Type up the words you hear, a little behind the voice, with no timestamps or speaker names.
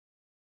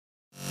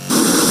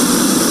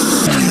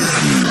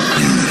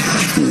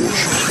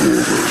The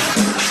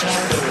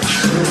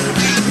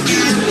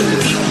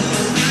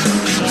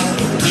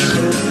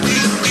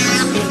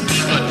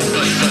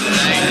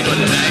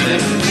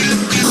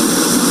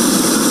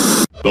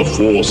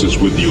Force is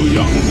with you,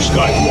 young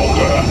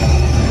Skywalker.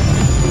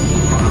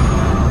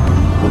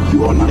 But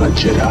you are not a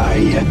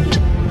Jedi yet.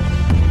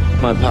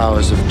 My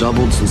powers have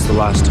doubled since the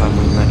last time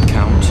we met,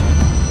 Count.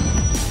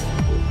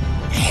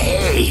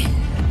 Hey!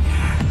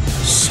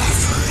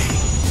 Suffering.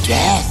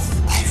 Death,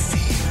 I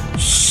fear.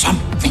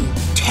 Something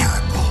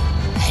terrible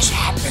has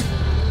happened.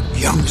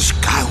 Young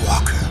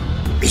Skywalker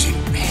is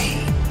in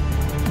pain.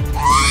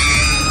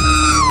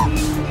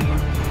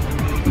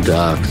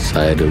 Dark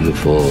side of the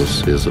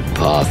Force is a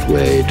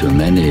pathway to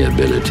many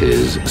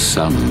abilities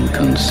some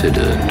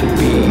consider to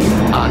be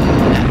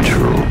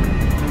unnatural.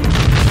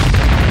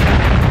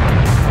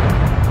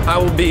 I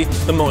will be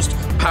the most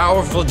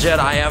powerful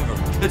Jedi ever.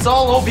 It's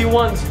all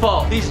Obi-Wan's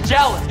fault. He's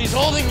jealous. He's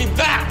holding me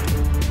back.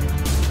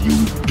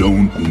 You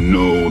don't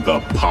know the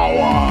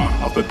power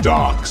of the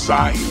dark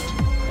side.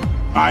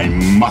 I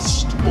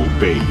must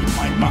obey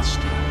my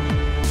master.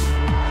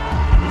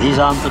 These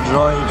aren't the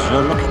droids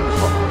you're looking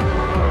for.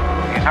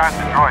 These aren't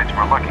the droids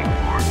we're looking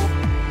for.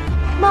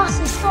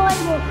 Master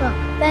Skywalker,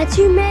 there are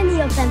too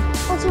many of them.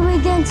 What are we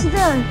going to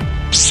do?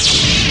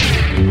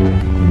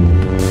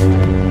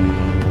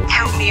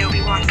 Help me,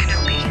 Obi-Wan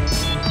Kenobi.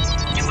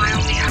 You're my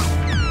only hope.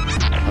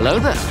 Hello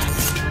there.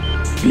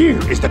 Fear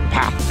is the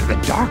path to the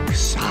dark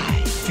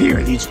side.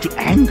 Fear leads to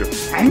anger.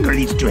 Anger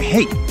leads to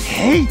hate.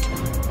 Hate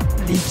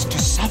leads to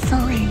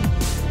suffering.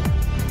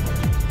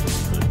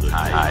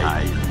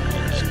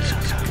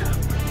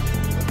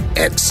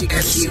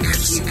 Execute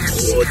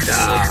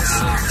Order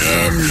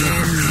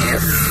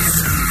NF.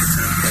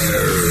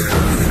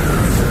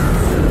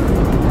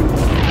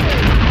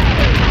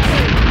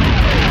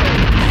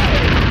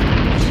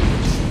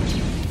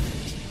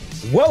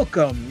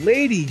 Welcome,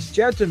 ladies,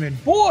 gentlemen,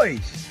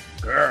 boys,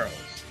 girls,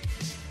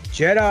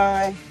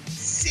 Jedi,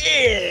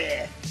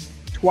 Sith,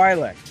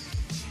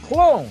 Twi'leks,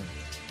 clones,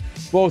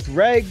 both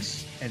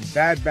Regs and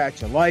Bad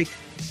Batch alike,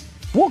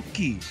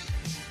 Wookiees,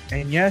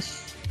 and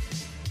yes,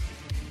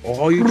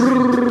 all you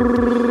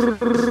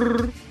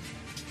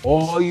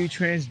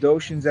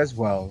Transdoshans as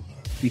well,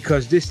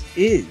 because this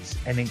is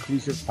an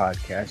inclusive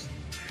podcast,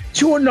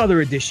 to another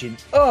edition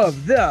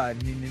of the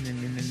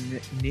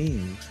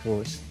New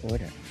Force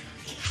Order.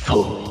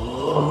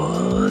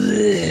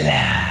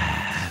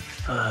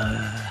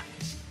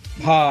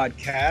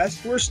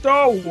 Podcast. We're a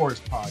Star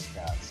Wars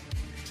podcast.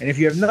 And if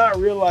you have not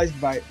realized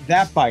by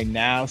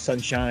now,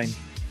 Sunshine,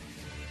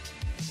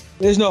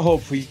 there's no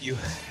hope for you.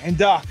 And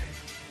Doc,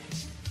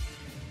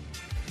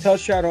 tell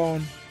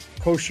Sharon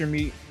kosher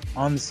meat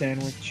on the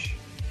sandwich.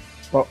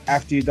 But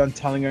after you're done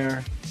telling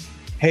her,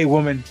 hey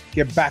woman,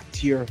 get back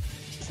to your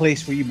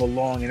place where you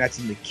belong, and that's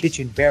in the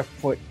kitchen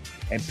barefoot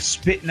and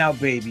spitting out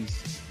babies.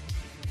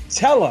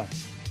 Tell her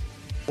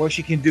what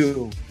she can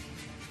do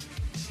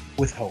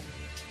with hope.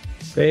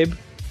 Babe,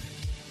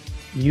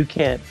 you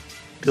can't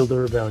build a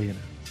rebellion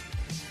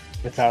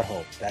without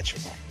hope. That's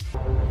right.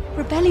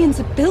 Rebellions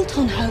are built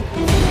on hope.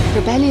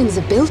 Rebellions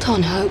are built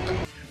on hope.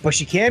 But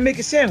she can make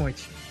a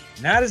sandwich.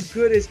 Not as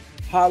good as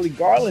Holly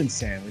Garland's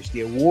sandwich,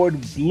 the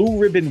award blue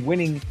ribbon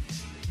winning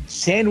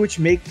sandwich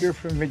maker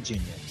from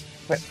Virginia.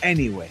 But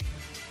anyway,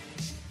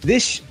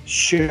 this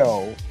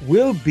show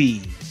will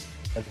be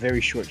a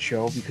very short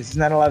show because there's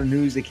not a lot of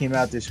news that came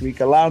out this week.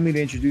 Allow me to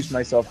introduce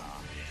myself.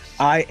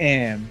 I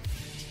am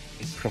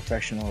a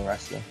professional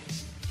wrestler,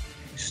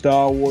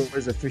 Star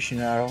Wars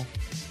aficionado.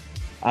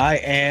 I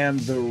am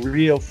the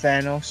real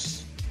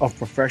Thanos of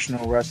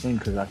professional wrestling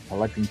because I'm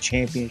collecting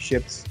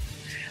championships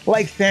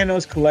like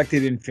Thanos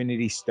collected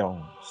Infinity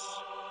Stones.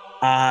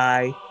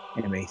 I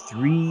am a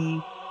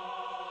three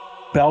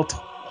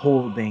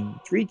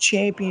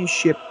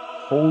championship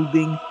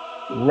holding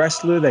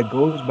wrestler that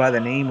goes by the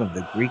name of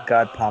the Greek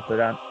god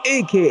Papadon,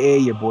 aka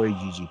your boy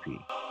GGP.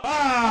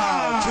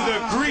 Bow to the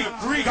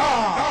Greek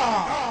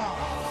god.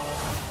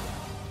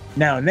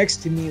 Now, next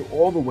to me,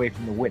 all the way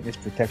from the Witness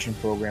Protection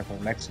Program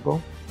from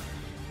Mexico,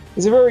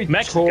 is a very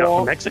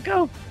tall...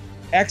 Mexico?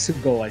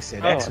 Exegol, I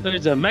said. Oh,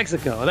 there's a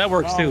Mexico. That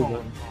works too.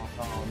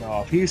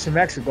 No. If he's from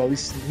Mexico,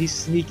 he's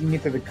sneaking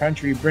into the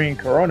country, bringing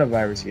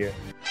coronavirus here.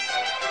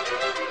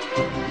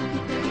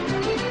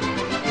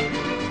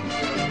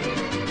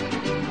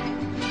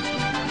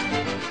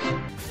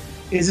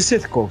 Is a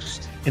Sith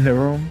Ghost in the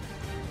room.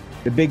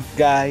 The big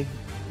guy,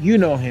 you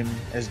know him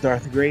as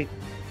Darth Great.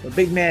 But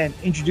big man,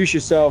 introduce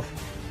yourself.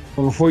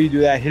 But before you do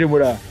that, hit him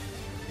with a,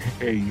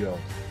 hey yo.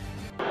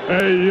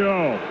 Hey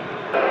yo.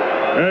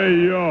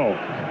 Hey yo.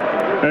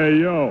 Hey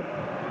yo.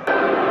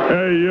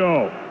 Hey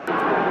yo.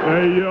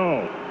 Hey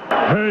yo.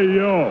 Hey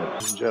yo.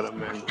 Ladies and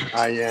gentlemen,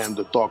 I am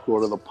the Dark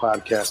Lord of the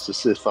podcast, the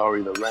Sith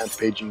Ari, the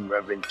rampaging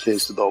Reverend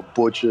Kiss, the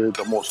Butcher,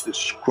 the most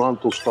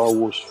disgruntled Star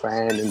Wars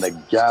fan in the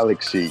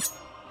galaxy,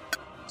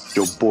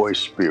 your boy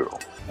Spiro.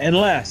 And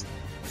last,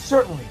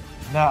 certainly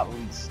not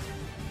least,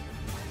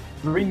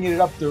 bringing it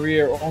up the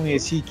rear only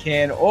as he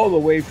can, all the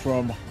way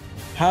from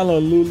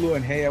Honolulu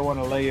and Hey, I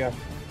Wanna Leia.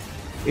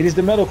 It is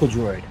the medical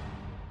droid,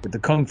 with the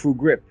Kung Fu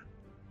grip,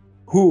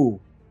 who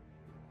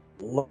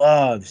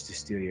loves to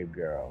steal your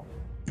girl,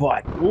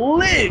 but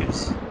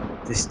lives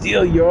to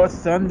steal your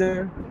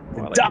thunder.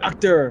 The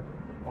doctor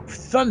of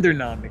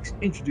Thundernomics.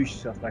 Introduce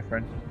yourself, my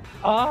friend.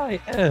 I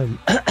am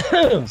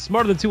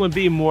smarter than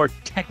 2-1-B, more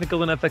technical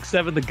than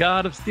FX7, the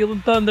god of steel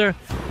and thunder,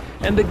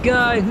 and the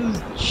guy who's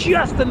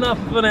just enough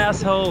of an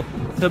asshole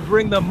to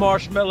bring the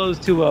marshmallows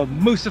to a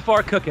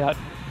Mustafar cookout,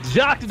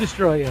 Dr.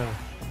 Destroyer,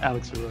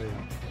 Alex Arroyo.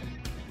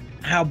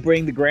 I'll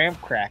bring the graham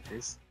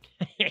crackers.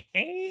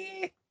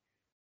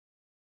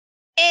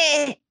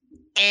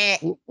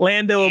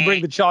 Lando will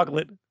bring the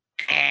chocolate.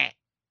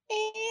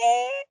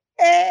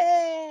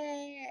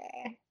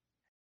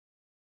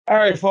 All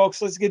right,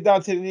 folks, let's get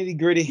down to the nitty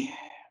gritty.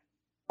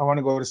 I want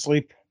to go to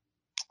sleep.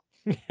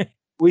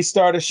 We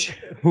start a show.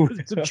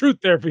 Some truth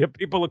there for you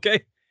people,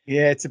 okay?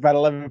 Yeah, it's about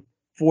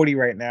 11:40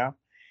 right now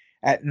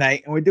at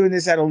night. And we're doing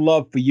this out of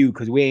love for you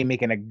because we ain't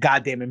making a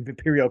goddamn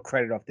imperial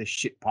credit off this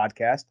shit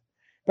podcast.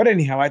 But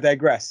anyhow, I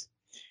digress.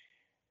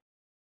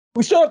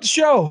 We start off the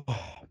show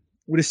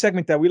with a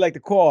segment that we like to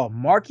call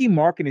Marky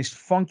Mark and his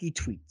funky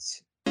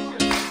tweets.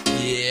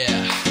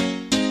 Yeah.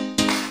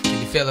 Can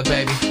you feel it,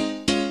 baby?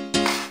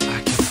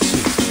 I can too.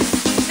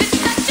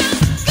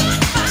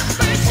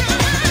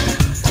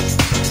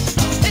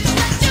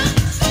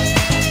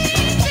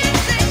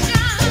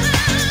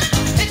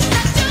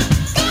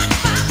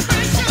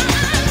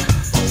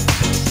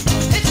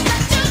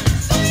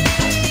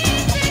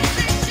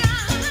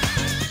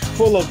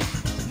 Full of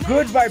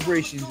good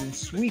vibrations and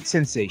sweet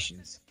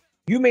sensations.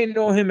 You may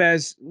know him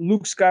as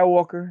Luke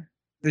Skywalker,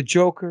 the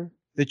Joker,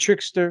 the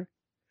Trickster.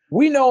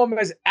 We know him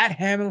as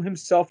 @Hamill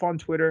himself on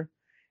Twitter.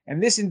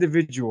 And this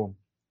individual,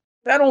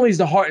 not only is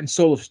the heart and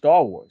soul of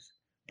Star Wars,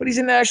 but he's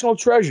a national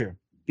treasure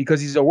because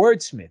he's a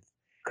wordsmith.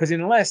 Because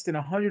in less than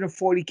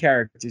 140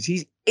 characters,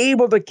 he's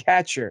able to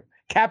capture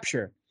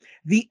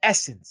the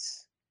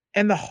essence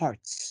and the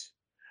hearts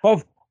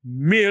of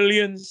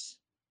millions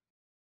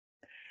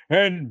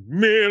and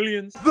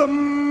millions. The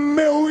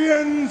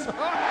millions of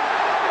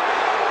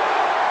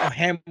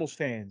Hamill's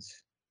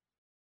fans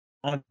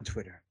on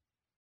Twitter.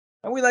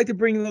 And we like to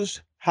bring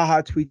those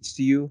haha tweets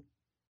to you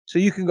so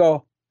you can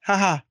go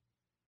haha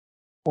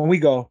when we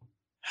go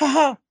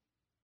haha.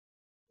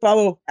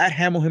 Follow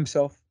 @Hamill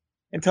himself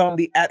and tell him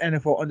the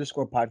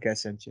 @NFO_podcast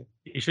sent you.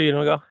 You sure you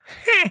don't go?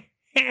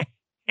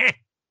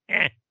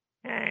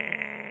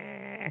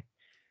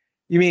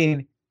 You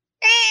mean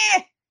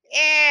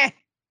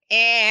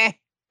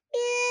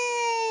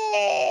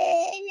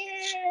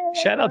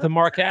Shout out to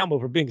Mark Hamill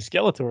for being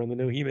Skeletor in the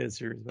new He-Man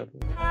series. By the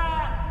way.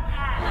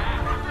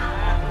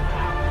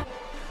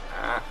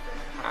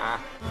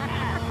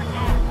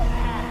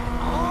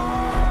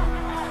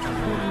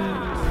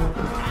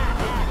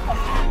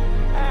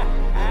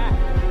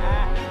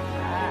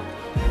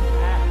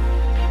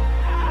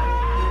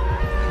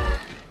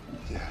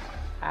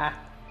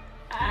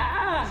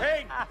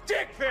 Hey,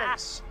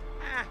 dickface!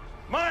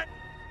 My...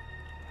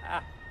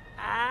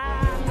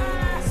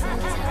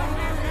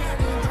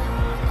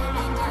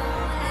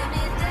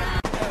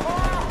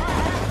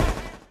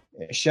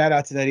 Shout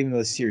out to that, even though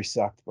the series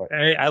sucked. But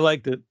hey, I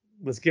liked it.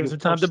 Let's give it some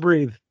time to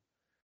breathe.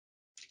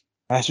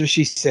 That's what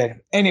she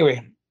said.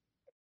 Anyway,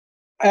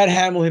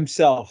 @Hamill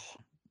himself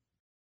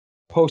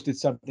posted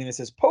something that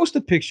says, post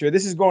a picture.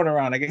 This is going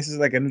around. I guess it's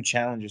like a new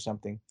challenge or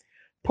something.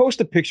 Post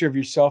a picture of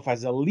yourself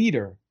as a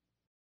leader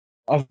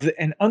of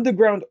an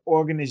underground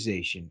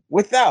organization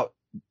without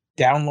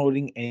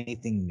downloading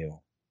anything new.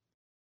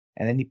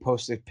 And then he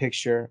posted a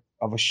picture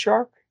of a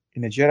shark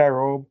in a Jedi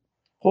robe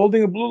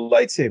holding a blue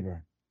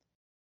lightsaber.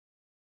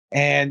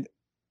 And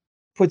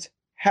puts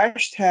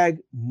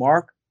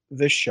 #Mark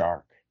the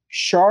Shark.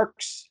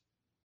 Sharks, !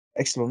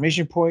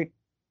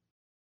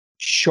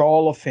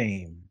 Shawl of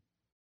Fame.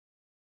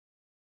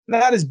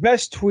 Not his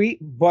best tweet,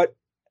 but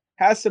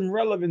has some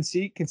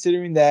relevancy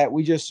considering that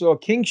we just saw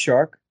King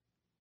Shark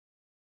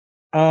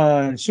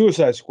on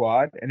Suicide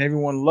Squad, and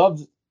everyone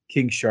loves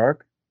King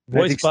Shark.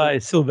 Voiced by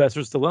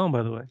Sylvester Stallone,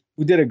 by the way.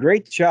 Who did a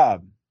great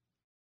job.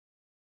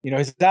 You know,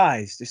 his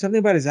eyes. There's something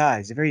about his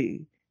eyes.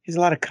 He has a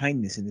lot of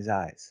kindness in his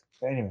eyes.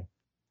 But anyway.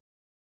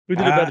 Who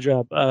did a better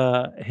job?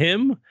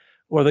 Him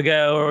or the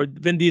guy, or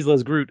Vin Diesel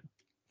as Groot?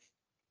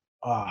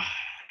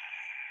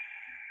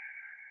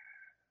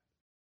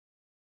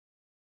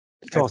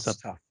 That's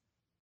tough.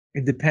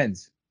 It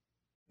depends.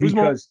 Who's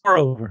more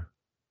over?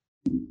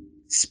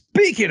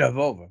 Speaking of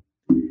over,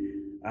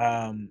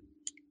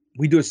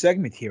 we do a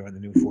segment here on the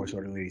New Force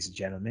Order, ladies and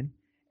gentlemen.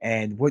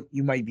 And what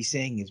you might be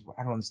saying is,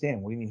 I don't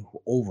understand. What do you mean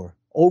over?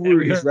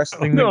 Over is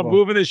wrestling. No, I'm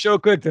moving the show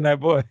quick tonight,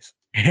 boys.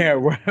 Yeah,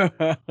 I'm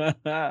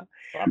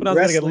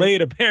gonna get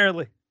laid,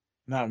 apparently.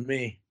 Not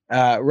me.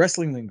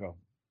 Wrestling lingo.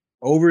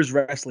 Over is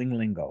wrestling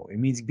lingo. It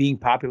means being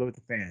popular with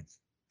the fans.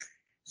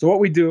 So what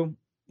we do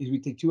is we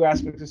take two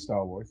aspects of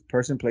Star Wars,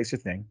 person, place, or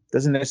thing.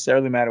 Doesn't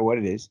necessarily matter what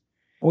it is.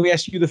 And we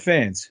ask you, the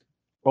fans,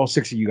 all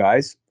six of you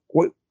guys,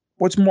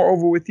 what's more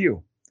over with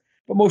you?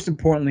 But most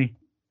importantly,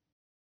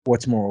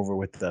 what's more over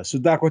with us? So,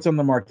 Doc, what's on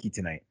the marquee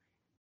tonight?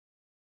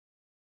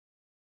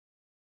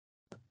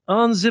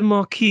 on the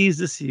marquee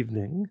this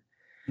evening.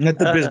 Not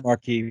the Biz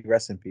Marquee,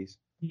 rest in peace.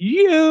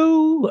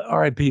 You,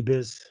 R.I.P.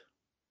 Biz.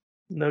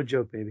 No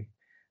joke, baby.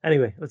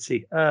 Anyway, let's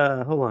see.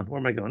 Hold on. Where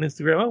am I going?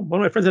 Instagram. Oh,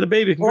 one of my friends had a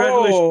baby.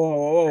 Congratulations.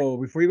 Oh,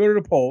 before you go to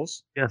the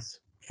polls. Yes.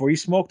 Before you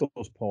smoke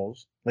those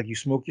polls, like you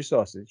smoke your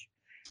sausage,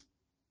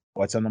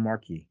 what's on the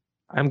marquee?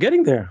 I'm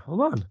getting there.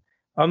 Hold on.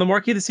 On the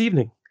marquee this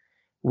evening,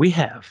 we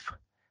have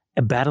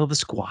a battle of the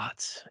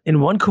squads.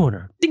 In one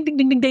corner, ding, ding,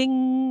 ding, ding,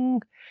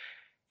 ding,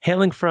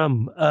 hailing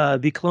from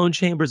the clone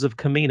chambers of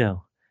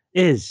Camino,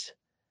 is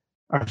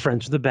our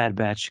friends from the Bad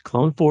Batch,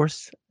 Clone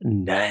Force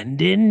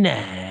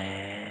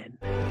 99.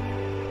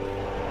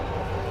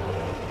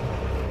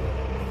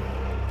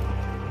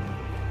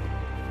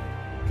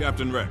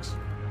 Captain Rex,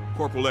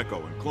 Corporal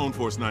Echo, and Clone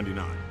Force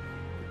 99.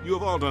 You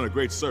have all done a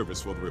great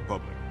service for the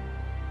Republic.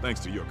 Thanks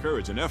to your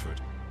courage and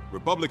effort,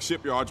 Republic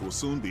shipyards will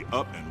soon be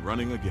up and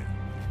running again.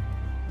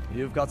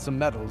 You've got some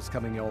medals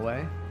coming your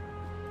way.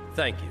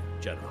 Thank you,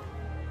 General.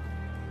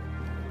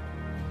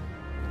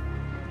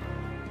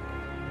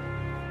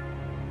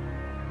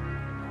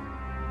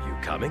 You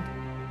coming?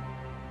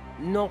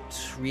 Not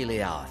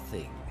really our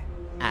thing.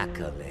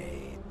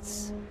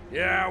 Accolades.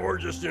 Yeah, we're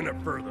just in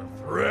it for the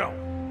thrill.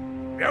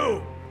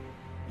 Go!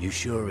 You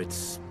sure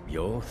it's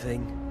your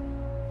thing?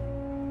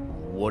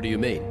 What do you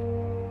mean?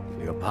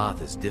 Your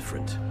path is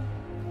different.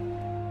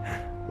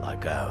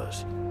 Like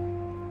ours.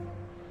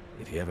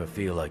 If you ever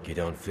feel like you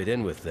don't fit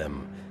in with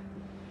them,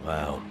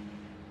 well,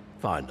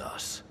 find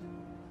us.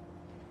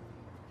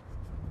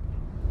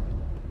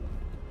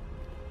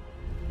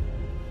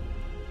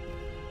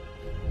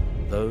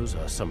 Those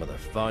are some of the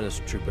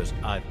finest troopers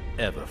I've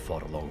ever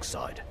fought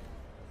alongside.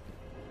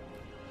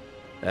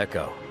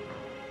 Echo.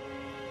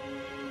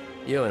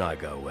 You and I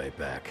go way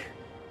back.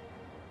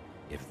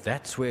 If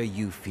that's where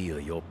you feel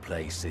your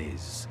place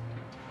is,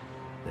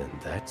 then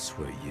that's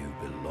where you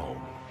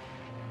belong.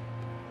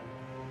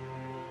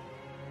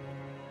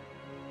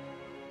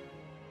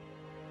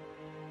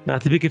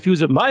 Not to be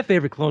confused with my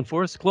favorite Clone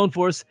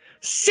Force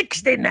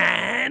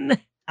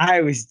 69.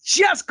 I was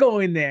just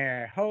going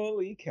there.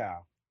 Holy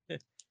cow.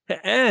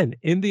 And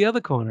in the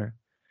other corner,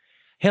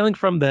 hailing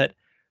from that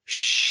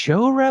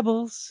show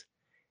Rebels,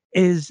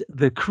 is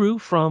the crew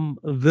from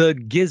the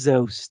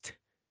Gizzost.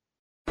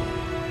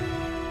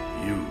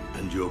 You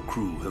and your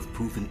crew have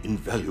proven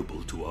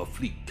invaluable to our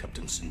fleet,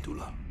 Captain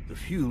Syndulla. The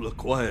fuel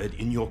acquired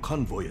in your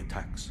convoy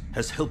attacks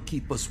has helped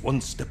keep us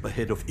one step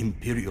ahead of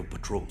Imperial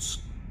patrols.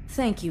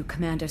 Thank you,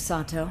 Commander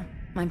Sato.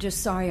 I'm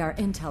just sorry our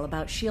intel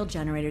about shield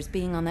generators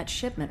being on that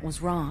shipment was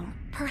wrong.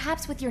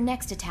 Perhaps with your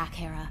next attack,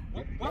 Hera.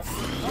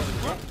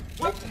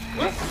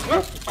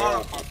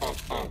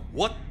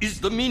 What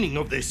is the meaning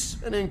of this?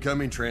 An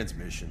incoming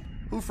transmission.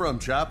 Who from,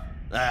 Chop?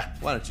 Why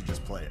don't you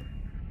just play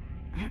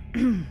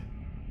it?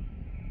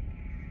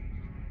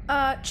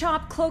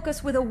 Chop, cloak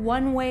us with a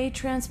one-way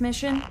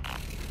transmission.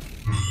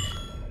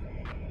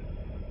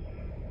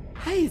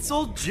 Hey, it's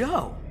old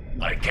Joe.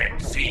 I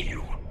can't see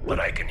you, but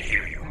I can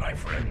hear you, my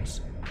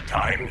friends.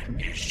 Time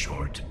is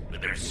short,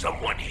 but there's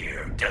someone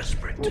here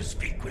desperate to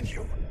speak with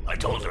you. I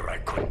told her I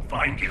couldn't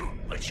find you,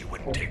 but she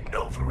wouldn't take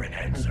no for an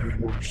answer.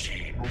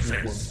 She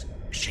says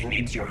she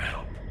needs your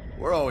help.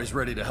 We're always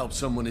ready to help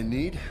someone in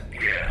need.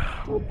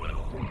 Yeah,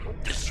 well,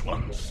 this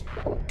one's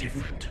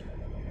different.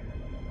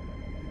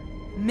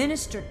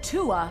 Minister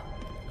Tua?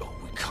 Oh,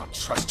 we can't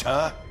trust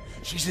her.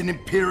 She's an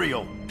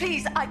Imperial.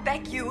 Please, I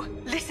beg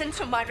you, listen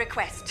to my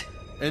request.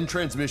 End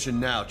transmission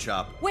now,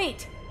 Chop.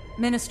 Wait!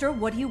 Minister,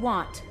 what do you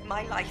want?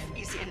 My life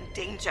is in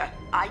danger.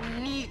 I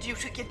need you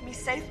to give me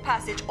safe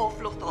passage off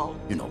Lothal.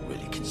 You're not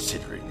really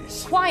considering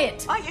this.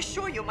 Quiet! I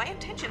assure you my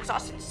intentions are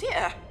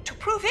sincere. To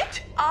prove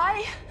it,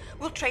 I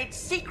will trade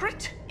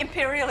secret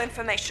Imperial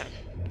information.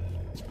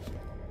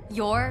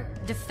 You're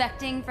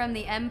defecting from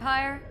the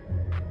Empire?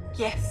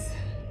 Yes,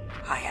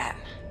 I am.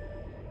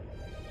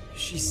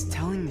 She's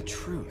telling the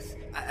truth.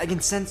 I can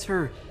sense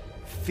her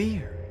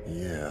fear.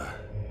 Yeah,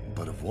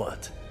 but of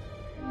what?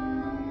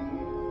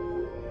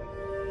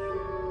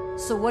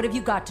 So what have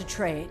you got to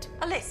trade?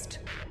 A list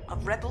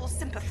of rebel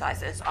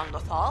sympathizers on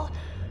Lothal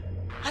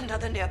and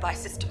other nearby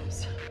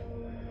systems.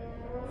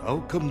 How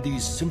come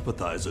these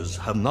sympathizers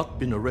have not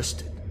been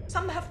arrested?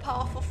 Some have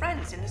powerful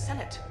friends in the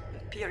Senate.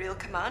 Imperial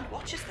Command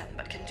watches them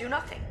but can do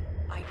nothing.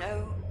 I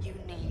know you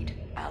need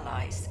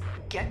allies.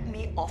 Get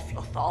me off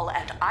Lothal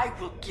and I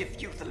will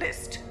give you the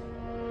list.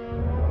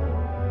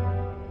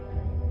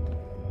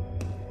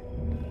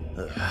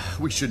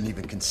 We shouldn't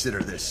even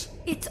consider this.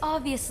 It's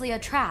obviously a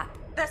trap.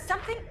 There's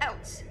something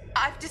else.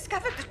 I've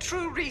discovered the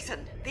true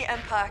reason the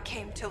Empire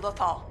came to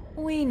Lothal.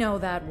 We know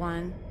that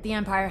one. The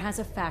Empire has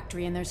a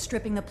factory and they're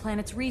stripping the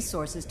planet's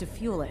resources to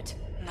fuel it.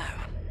 No.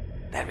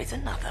 There is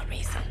another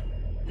reason.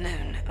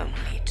 Known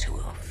only to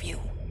a few.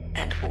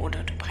 And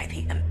ordered by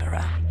the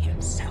Emperor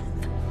himself.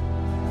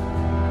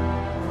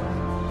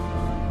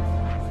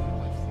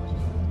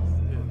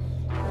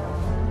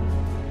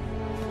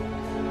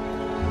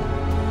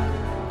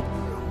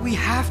 We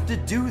have to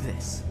do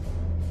this.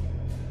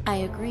 I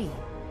agree.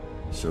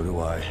 So do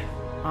I.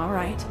 All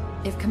right.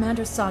 If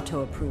Commander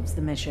Sato approves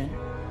the mission,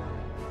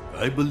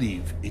 I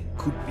believe it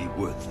could be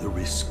worth the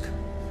risk.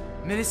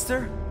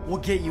 Minister, we'll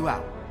get you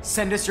out.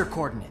 Send us your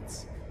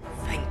coordinates.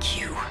 Thank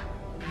you.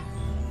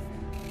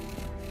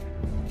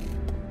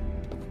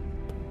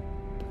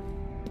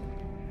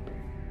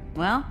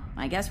 Well,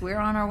 I guess we're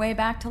on our way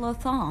back to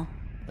Lothal.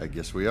 I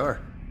guess we are.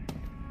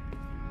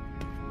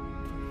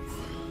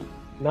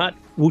 Not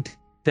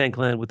Wu-Tang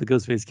Clan with the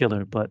Ghostface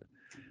Killer, but,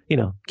 you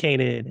know,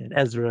 Kanan and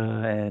Ezra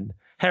and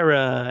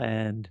Hera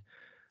and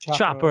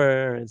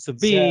Chopper and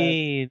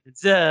Sabine,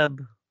 Zeb,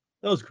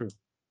 those crew.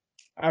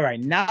 All right,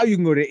 now you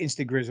can go to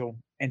Instagrizzle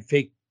and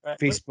fake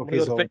Facebook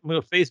Izzle.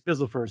 We'll face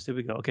Bizzle first. Here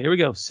we go. Okay, here we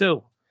go.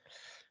 So,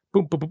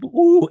 boom, boom, boom, boom.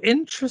 Ooh,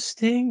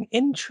 interesting.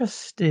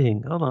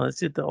 Hold on,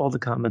 let's get all the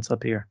comments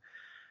up here.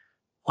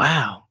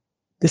 Wow,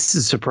 this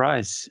is a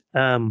surprise.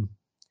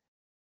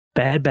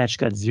 Bad Batch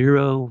got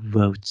 0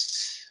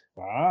 votes.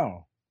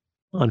 Wow.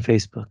 On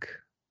Facebook.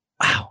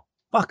 Wow.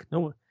 Fuck. No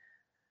one.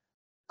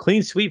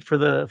 Clean sweep for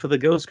the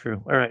Ghost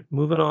Crew. All right,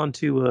 moving on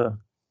to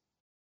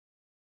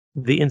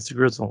the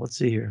Instagrizzle. Let's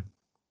see here.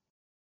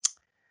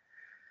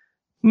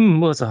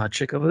 Well, it's a hot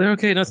chick over there.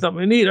 Okay, that's not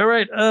what we need. All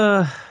right.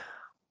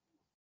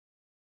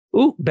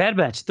 Bad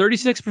Batch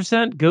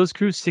 36%, Ghost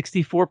Crew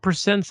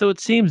 64%. So it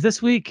seems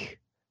this week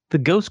the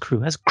Ghost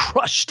Crew has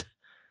crushed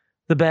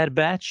the Bad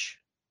Batch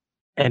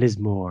and is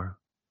more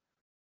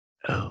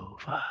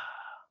over.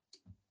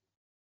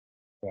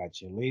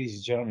 Gotcha. Ladies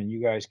and gentlemen,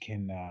 you guys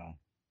can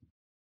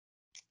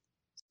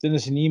send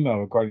us an email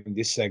regarding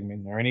this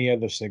segment or any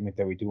other segment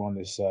that we do on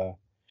this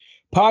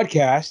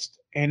podcast.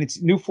 And it's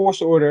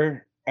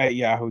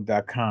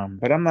newforceorder@yahoo.com.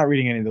 But I'm not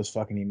reading any of those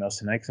fucking emails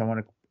tonight because I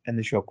want to end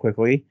the show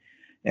quickly.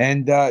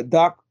 And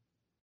Doc,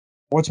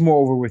 what's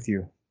more over with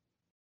you?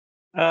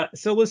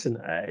 So listen,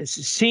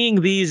 seeing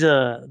these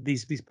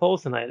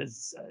polls tonight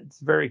it's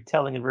very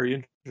telling and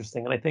very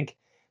interesting. And I think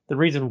the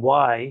reason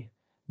why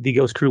the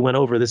Ghost Crew went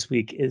over this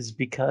week is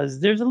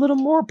because there's a little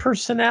more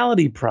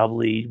personality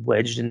probably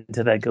wedged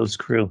into that Ghost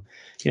Crew.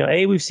 You know,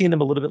 A, we've seen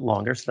them a little bit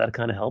longer, so that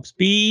kind of helps.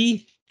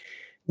 B,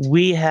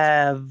 we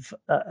have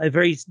a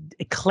very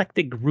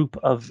eclectic group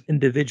of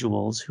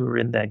individuals who are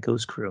in that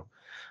Ghost Crew.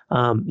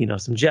 You know,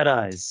 some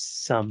Jedis,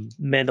 some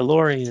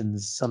Mandalorians,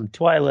 some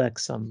Twi'lek,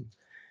 some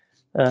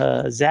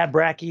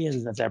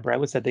Zabrakians. Not Zabrak.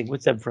 What's that thing?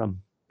 What's that from?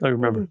 I don't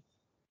remember.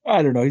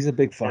 I don't know. He's a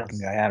big fucking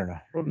guy. I don't know.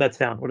 From that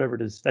town, whatever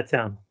it is. That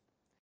town.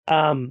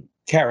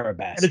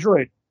 Carabas. And a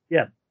droid.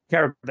 Yeah,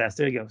 Carabas.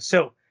 There you go.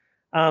 So,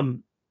 I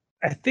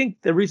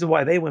think the reason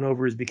why they went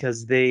over is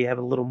because they have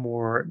a little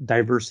more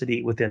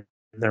diversity within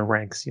their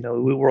ranks. You know,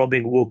 we're all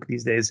being woke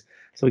these days,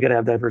 so we got to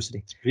have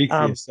diversity. Speak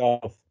for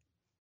yourself.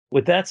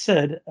 With that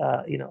said,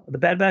 you know, the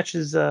Bad Batch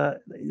is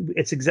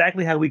it's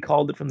exactly how we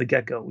called it from the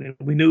get-go.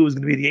 We knew it was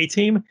going to be the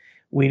A-Team.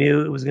 We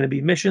knew it was going to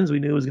be missions. We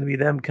knew it was going to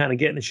be them kind of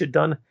getting the shit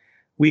done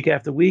week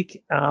after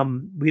week.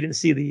 We didn't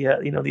see the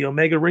the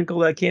Omega wrinkle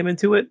that came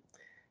into it,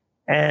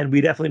 and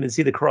we definitely didn't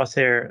see the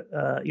Crosshair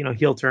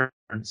heel turn.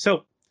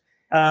 So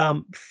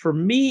for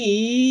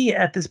me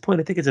at this point,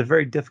 I think it's a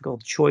very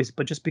difficult choice,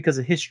 but just because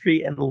of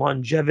history and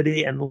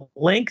longevity and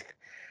length,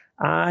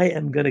 I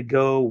am going to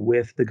go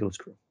with the Ghost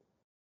Crew.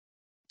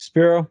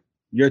 Spiro,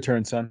 your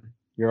turn, son.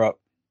 You're up.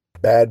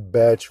 Bad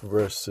Batch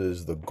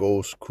versus the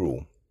Ghost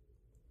Crew.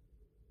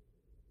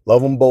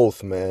 Love them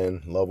both,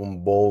 man. Love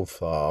them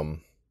both. I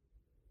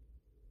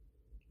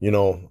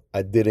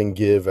didn't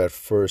give at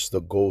first the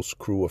Ghost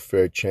Crew a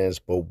fair chance,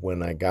 but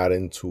when I got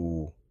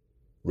into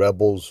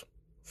Rebels,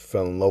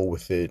 fell in love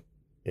with it.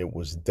 It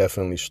was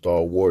definitely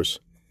Star Wars.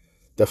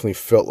 Definitely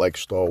felt like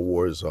Star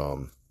Wars.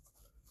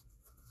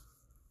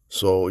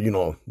 So,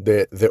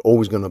 they're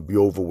always going to be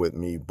over with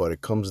me, but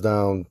it comes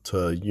down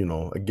to,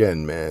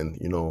 again, man,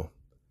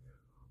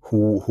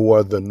 who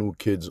are the new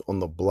kids on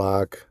the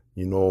block?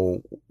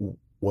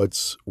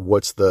 What's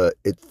the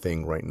it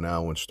thing right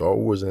now in Star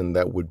Wars? And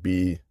that would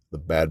be the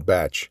Bad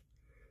Batch.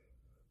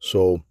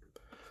 So,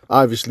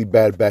 obviously,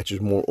 Bad Batch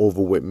is more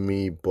over with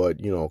me,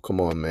 but,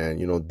 come on, man.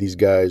 These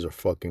guys are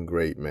fucking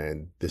great,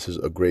 man. This is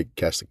a great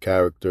cast of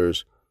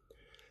characters.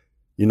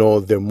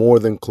 They're more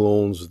than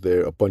clones.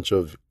 They're a bunch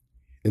of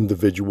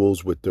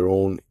individuals with their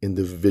own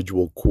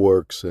individual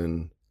quirks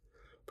and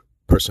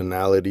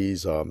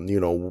personalities.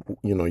 You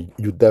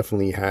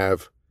definitely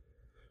have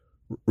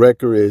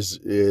Wrecker is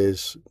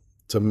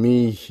to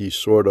me, he's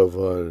sort of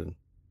a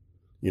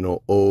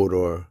ode,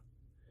 or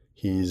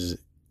he's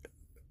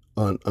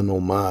an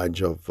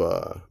homage of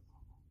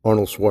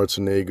Arnold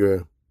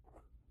Schwarzenegger.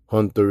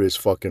 Hunter is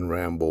fucking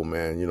Rambo,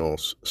 man.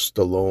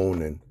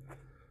 Stallone and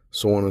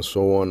so on and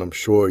so on. I'm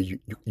sure you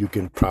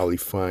can probably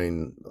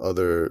find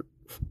other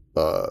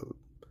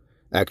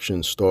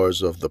action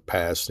stars of the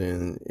past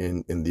in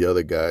the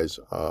other guys.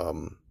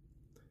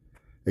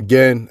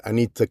 Again, I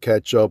need to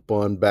catch up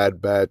on Bad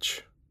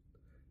Batch.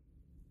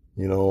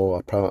 I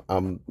know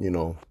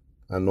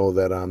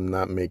that I'm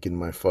not making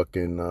my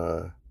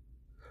fucking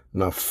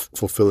not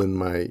fulfilling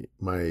my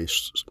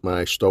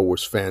Star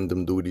Wars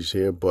fandom duties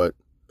here, but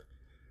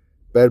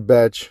Bad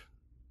Batch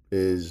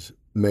is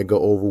mega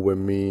over with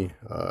me.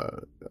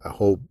 I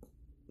hope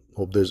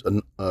there's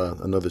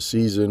another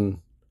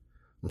season.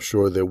 I'm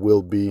sure there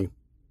will be.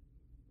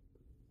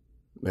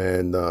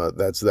 And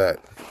that's that.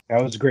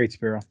 That was great,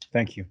 Spiro.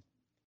 Thank you.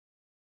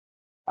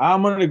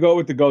 I'm going to go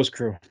with the Ghost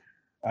Crew.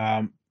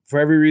 For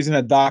every reason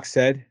that Doc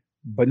said,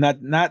 but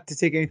not to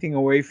take anything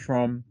away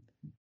from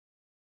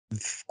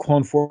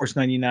Clone Force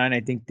 99. I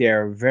think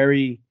they're a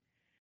very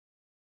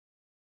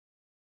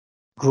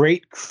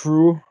great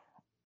crew,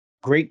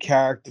 great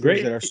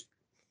characters.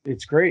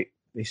 It's great.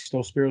 They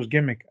stole Spiro's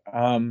gimmick.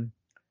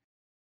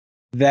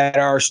 That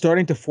are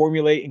starting to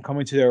formulate and come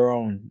into their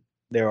own.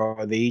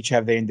 They each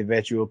have their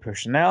individual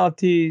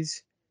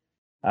personalities.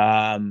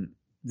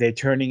 They're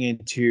turning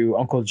into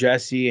Uncle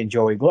Jesse and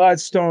Joey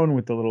Gladstone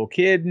with the little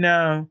kid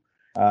now.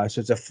 So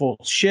it's a full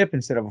ship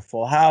instead of a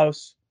full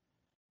house.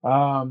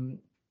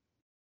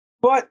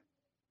 But,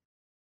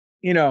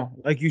 you know,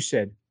 like you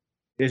said,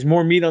 there's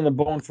more meat on the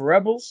bone for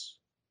Rebels.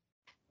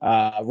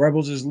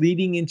 Rebels is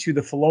leading into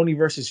the Filoni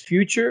versus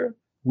future.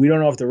 We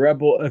don't know if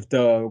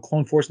the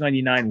Clone Force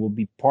 99 will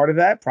be part of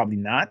that. Probably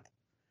not.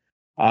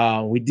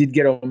 We did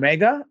get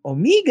Omega.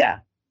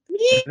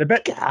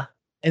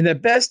 And the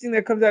best thing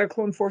that comes out of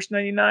Clone Force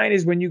 99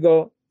 is when you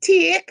go,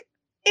 tick,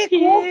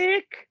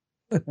 tick.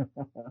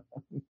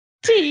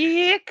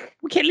 Tick.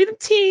 We can't leave them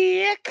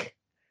tick.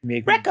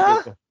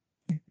 Wrecker.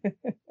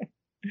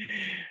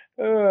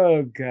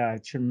 Oh,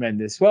 God.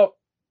 Tremendous. Well,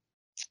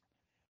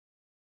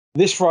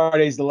 this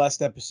Friday is the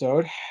last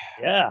episode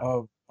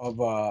of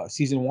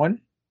season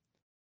 1.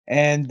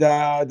 And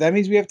that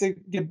means we have to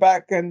get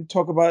back and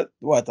talk about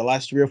the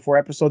last 3 or 4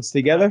 episodes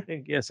together. I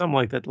think, something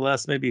like that. The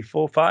last maybe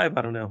 4 or 5.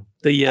 I don't know.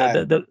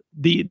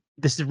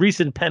 This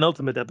recent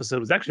penultimate episode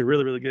was actually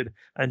really, really good.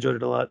 I enjoyed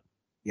it a lot.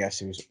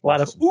 Yes, it was a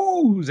lot of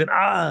oohs and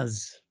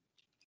ahs.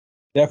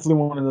 Definitely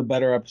one of the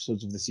better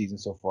episodes of the season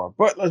so far.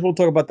 But we'll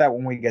talk about that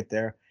when we get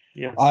there.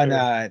 Yeah. On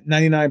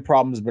 99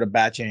 Problems, but a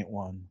batch ain't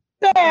one.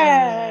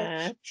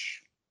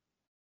 Batch.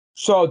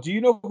 So, do you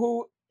know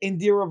who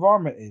Indira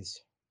Varma is?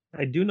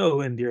 I do know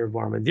Indira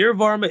Varma. Indira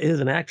Varma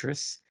is an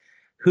actress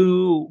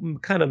who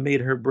kind of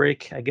made her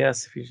break, I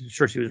guess. If you're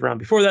sure she was around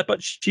before that,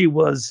 but she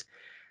was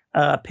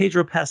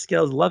Pedro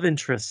Pascal's love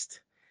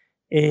interest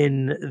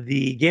in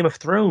the Game of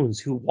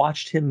Thrones, who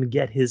watched him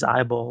get his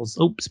eyeballs.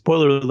 Oh,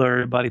 spoiler alert,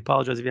 everybody.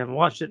 Apologize if you haven't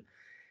watched it.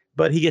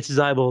 But he gets his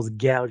eyeballs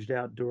gouged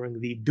out during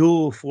the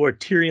duel for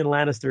Tyrion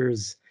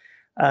Lannister's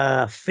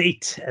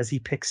fate as he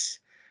picks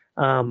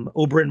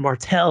Oberyn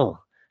Martell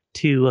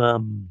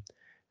to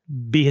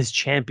be his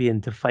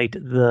champion to fight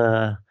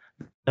the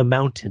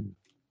Mountain.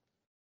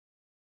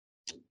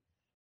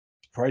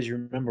 Surprised you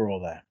remember all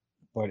that.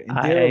 But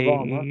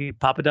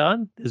Papa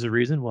Don, there's a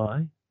reason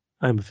why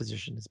I'm a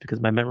physician. It's because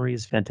my memory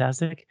is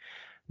fantastic,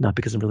 not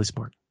because I'm really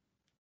smart.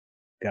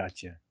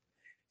 Gotcha.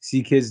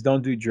 See, kids,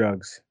 don't do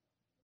drugs.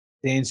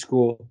 Stay in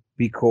school.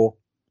 Be cool.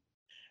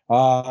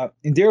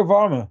 Indira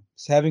Varma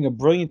is having a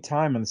brilliant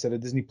time on the set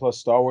of Disney Plus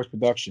Star Wars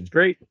production.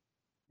 Great.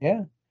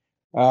 Yeah.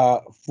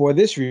 For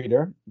this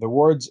reader, the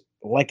words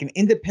 "like an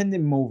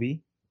independent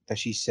movie" that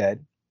she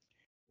said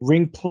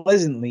ring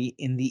pleasantly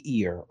in the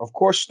ear. Of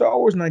course, Star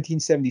Wars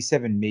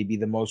 1977 may be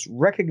the most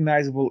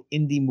recognizable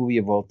indie movie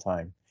of all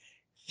time.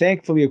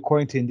 Thankfully,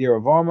 according to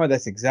Indira Varma,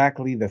 that's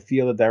exactly the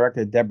feel of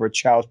director Deborah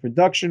Chow's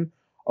production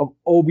of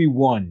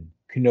Obi-Wan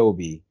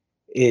Kenobi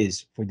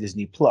is for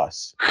Disney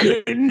Plus.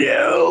 Kenobi!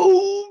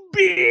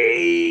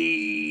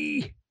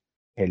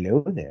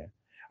 Hello there.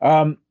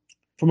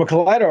 From a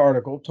Collider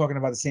article talking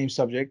about the same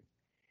subject,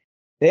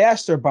 they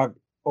asked her about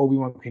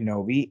Obi-Wan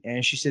Kenobi,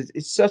 and she says,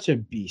 it's such a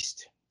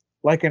beast,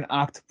 like an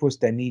octopus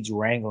that needs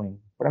wrangling,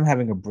 but I'm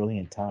having a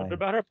brilliant time. What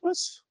about her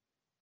puss?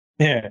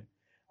 Yeah.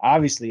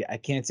 Obviously, I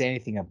can't say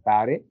anything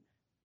about it,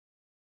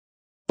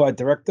 but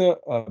director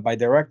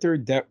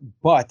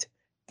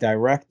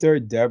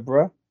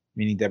Deborah,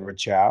 meaning Deborah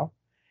Chow,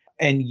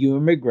 and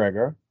Ewan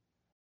McGregor,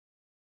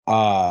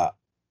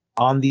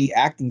 on the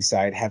acting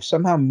side, have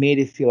somehow made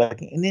it feel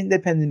like an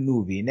independent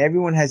movie, and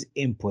everyone has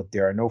input.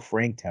 There are no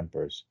fraying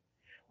tempers.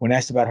 When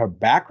asked about her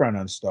background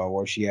on Star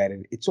Wars, she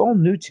added, "It's all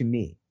new to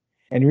me,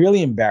 and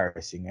really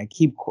embarrassing. I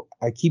keep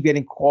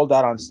getting called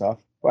out on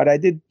stuff, but I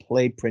did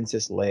play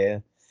Princess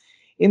Leia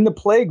in the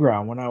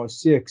playground when I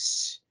was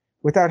 6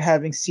 without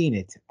having seen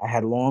it. I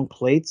had long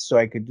plaits so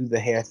I could do the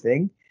hair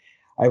thing.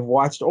 I've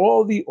watched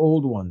all the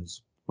old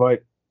ones,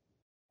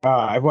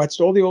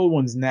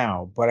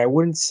 now, but I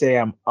wouldn't say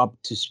I'm up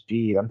to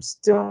speed. I'm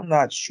still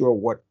not sure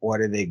what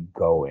order they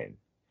go in.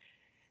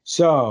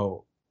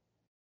 So,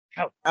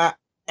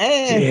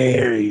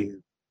 dare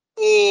you?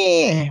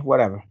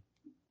 Whatever.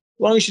 As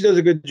long as she does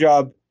a good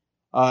job,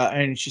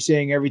 and she's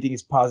saying everything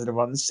is positive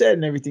on the set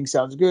and everything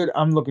sounds good,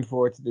 I'm looking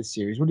forward to this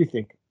series. What do you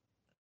think?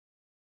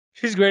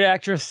 She's a great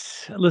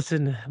actress.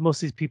 Listen, most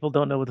of these people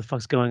don't know what the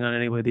fuck's going on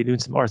anyway. They're doing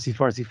some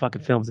artsy-fartsy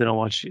fucking films. They don't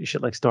watch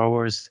shit like Star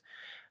Wars.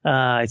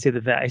 I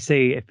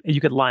say if you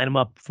could line them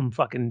up from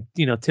fucking,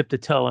 tip to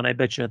toe, and I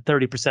bet you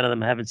 30% of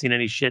them haven't seen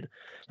any shit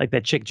like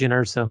that chick Jyn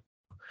Erso.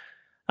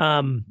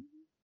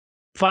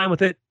 Fine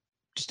with it.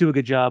 Just do a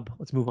good job.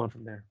 Let's move on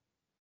from there.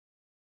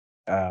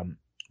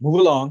 Move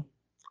along.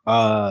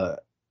 The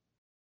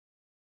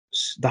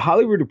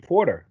Hollywood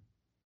Reporter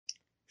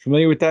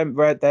Familiar with that,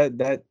 Brad?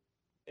 That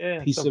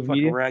Yeah, piece some of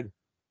fucking media? rag.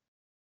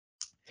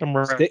 Some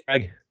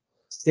rag.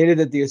 Stated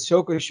that the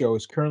Ahsoka show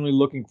is currently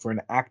looking for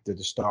an actor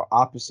to star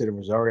opposite of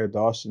Rosario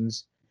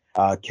Dawson's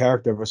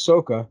character of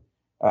Ahsoka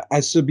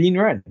as Sabine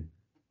Wren,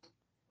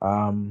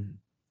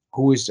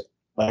 who is,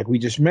 like we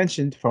just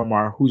mentioned from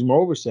our Who's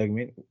Moreover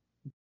segment,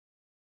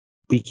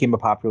 became a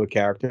popular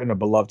character and a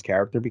beloved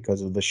character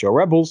because of the show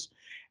Rebels,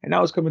 and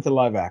now it's coming to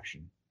live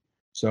action.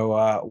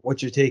 So,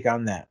 what's your take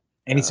on that?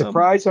 Any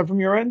surprise from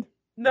your end?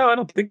 No, I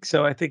don't think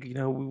so. I think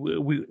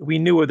we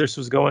knew where this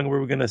was going. We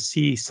were going to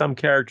see some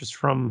characters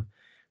from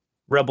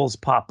Rebels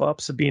pop up.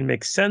 Sabine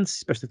makes sense,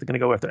 especially if they're going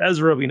to go after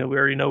Ezra. We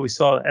already know we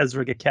saw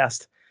Ezra get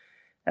cast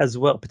as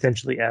well,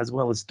 potentially as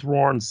well as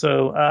Thrawn.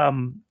 So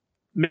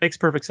makes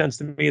perfect sense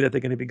to me that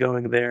they're going to be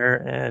going there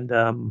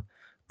and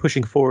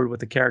pushing forward with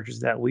the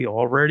characters that we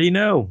already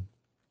know.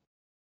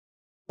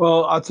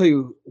 Well, I'll tell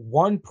you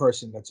one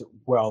person that's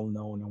well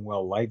known and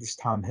well liked is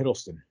Tom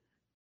Hiddleston,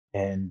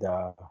 and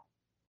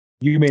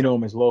you may know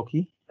him as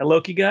Loki. A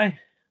Loki guy?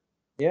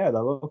 Yeah,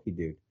 the Loki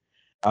dude.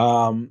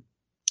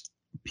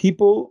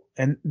 People,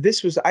 and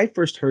I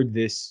first heard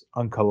this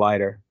on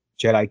Collider,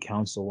 Jedi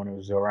Council, when it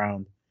was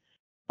around.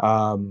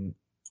 One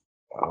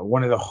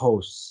of the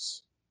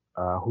hosts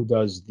who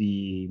does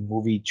the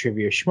movie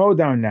Trivia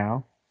Schmodown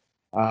now,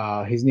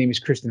 his name is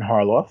Kristen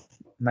Harloff,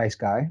 nice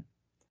guy.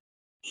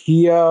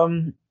 He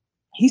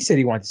said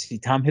he wanted to see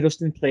Tom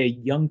Hiddleston play a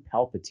young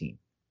Palpatine.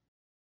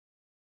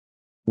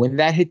 When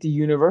that hit the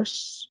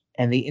universe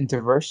and the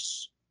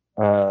interverse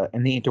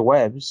and the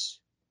interwebs,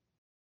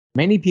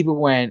 many people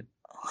went,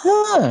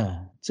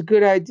 it's a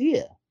good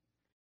idea.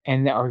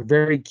 And are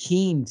very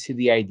keen to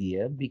the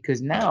idea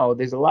because now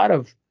there's a lot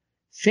of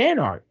fan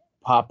art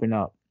popping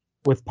up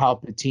with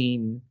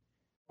Palpatine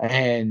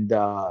and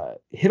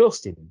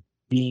Hiddleston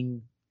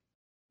being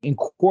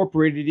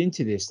incorporated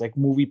into this, like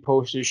movie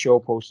posters, show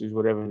posters,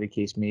 whatever the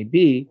case may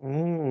be.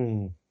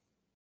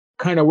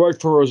 Kind of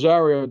worked for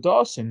Rosario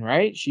Dawson,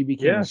 right? She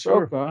became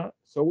Ahsoka. Sure.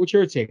 So what's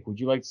your take? Would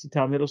you like to see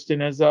Tom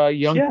Hiddleston as a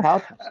young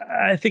Palpatine?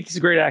 I think he's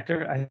a great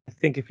actor. I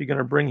think if you're going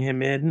to bring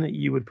him in,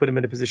 you would put him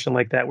in a position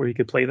like that where he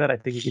could play that. I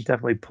think he could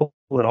definitely pull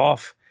it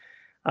off.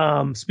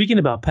 Speaking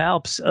about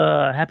Palps,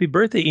 happy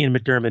birthday, Ian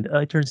McDermott.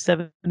 I turned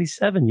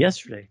 77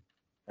 yesterday.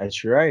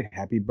 That's right.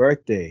 Happy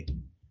birthday.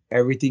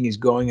 Everything is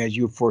going as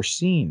you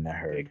foreseen, I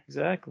heard.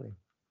 Exactly.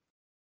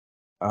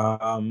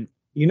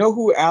 You know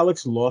who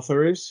Alex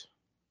Lothar is?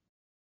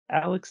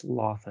 Alex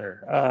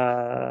Lothar.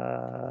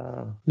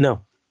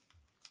 No.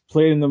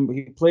 He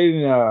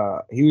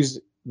was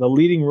the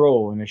leading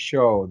role in a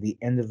show, The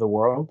End of the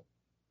World.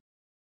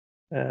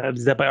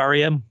 Is that by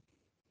REM?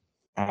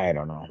 I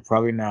don't know.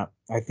 Probably not.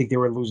 I think they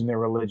were losing their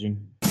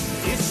religion.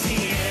 It's the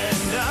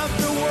end of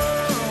the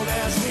world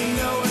as we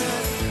know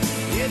it.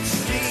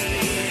 It's the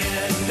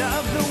end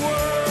of the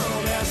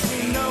world as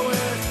we know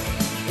it.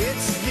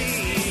 It's the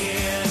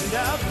end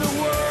of the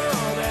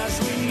world as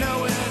we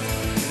know it.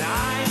 And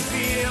I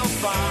feel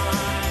fine.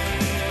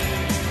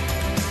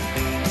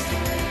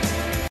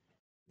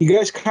 You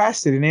guys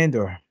casted in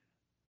Andor.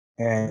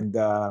 And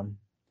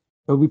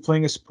he'll be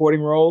playing a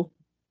supporting role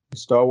in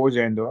Star Wars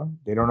Andor.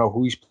 They don't know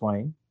who he's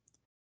playing.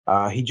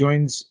 He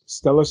joins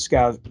Stellan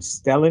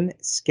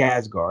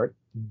Skarsgård,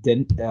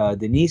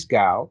 Denise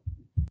Gao,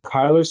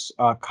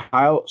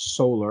 Kyle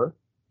Solar,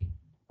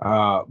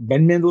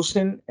 Ben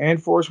Mendelsohn,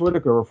 and Forrest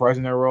Whitaker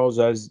reprising their roles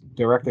as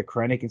Director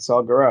Krennic and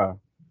Saul Guerrero.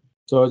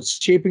 So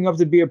it's shaping up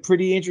to be a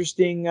pretty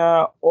interesting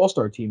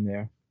all-star team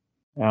there.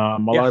 A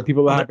lot of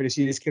people are happy to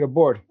see this kid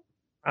aboard.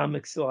 I don't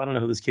know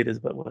who this kid is,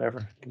 but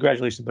whatever.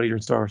 Congratulations, buddy, you're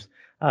in Star Wars.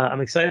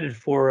 I'm excited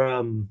for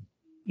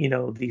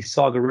the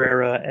Saw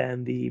Gerrera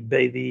and the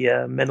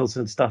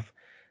Mendelsohn stuff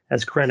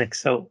as Krennic.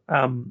 So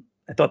I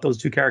thought those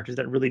two characters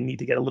that really need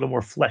to get a little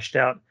more fleshed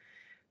out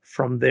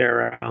from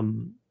their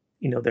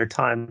their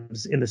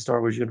times in the Star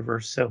Wars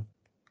universe. So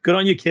good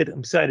on you, kid.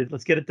 I'm excited.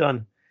 Let's get it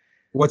done.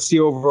 What's the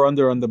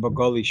over/under on the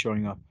Bagoli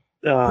showing up?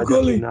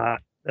 Definitely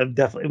not.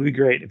 Definitely, it would be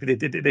great if they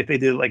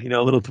did like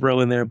a little throw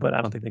in there, but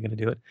I don't think they're going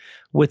to do it.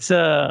 Which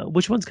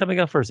one's coming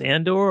up first,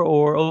 Andor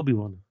or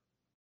Obi-Wan?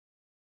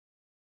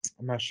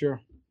 I'm not sure.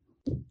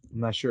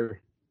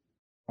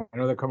 I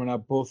know they're coming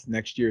out both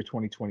next year,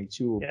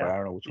 2022, but I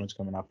don't know which one's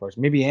coming out first.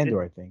 Maybe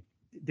Andor, I think.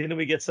 Didn't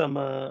we get some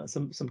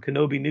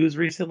Kenobi news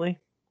recently?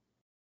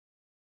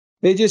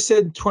 They just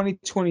said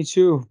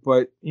 2022,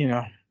 but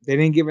they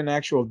didn't give an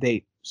actual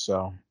date.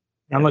 So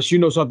unless you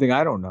know something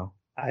I don't know.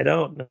 I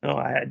don't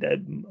know.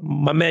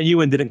 My man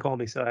Ewan didn't call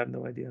me, so I have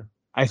no idea.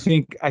 I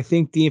think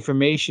the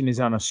information is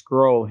on a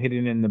scroll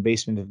hidden in the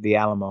basement of the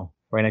Alamo,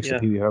 right next to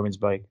Pee Wee Herman's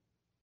bike.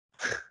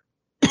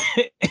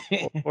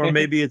 or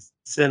maybe it's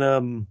in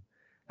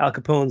Al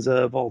Capone's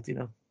vault.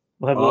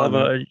 We'll have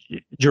a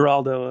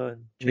Geraldo.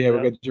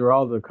 We'll get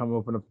Geraldo to come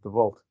open up the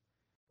vault.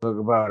 Talk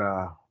about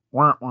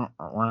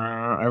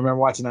I remember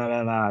watching that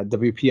on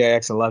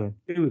WPIX 11.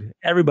 Dude,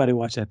 everybody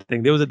watched that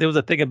thing. There was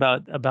a thing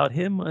about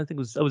him. I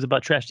think it was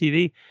about Trash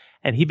TV,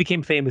 and he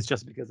became famous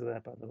just because of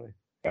that. By the way.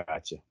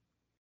 Gotcha.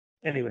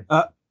 Anyway,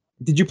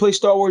 did you play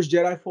Star Wars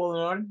Jedi Fallen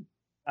Order?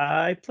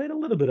 I played a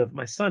little bit of.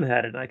 My son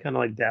had it, and I kind of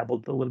like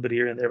dabbled a little bit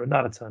here and there, but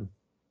not a ton.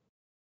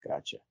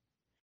 Gotcha.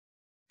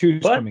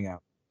 Two's But coming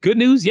out. good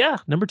news, yeah.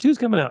 Number 2's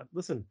coming out.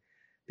 Listen,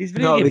 these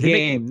video No, games. the they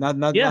make- game,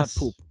 not yes.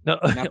 poop. No,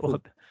 Not well,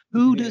 poop.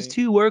 who does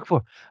 2 work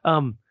for?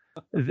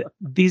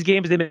 These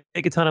games they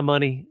make a ton of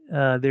money.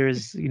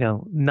 There's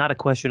not a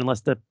question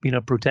unless the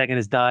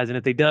protagonist dies, and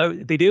if they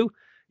do,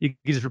 you can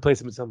just replace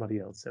them with somebody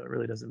else. So it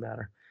really doesn't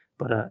matter.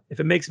 But if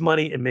it makes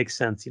money, it makes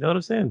sense. You know what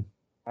I'm saying?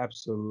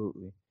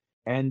 Absolutely.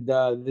 And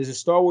there's a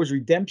Star Wars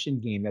Redemption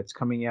game that's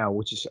coming out,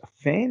 which is a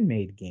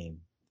fan-made game.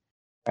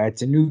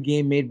 It's a new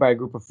game made by a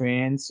group of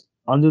fans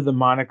under the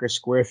moniker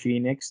Square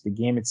Phoenix. The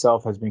game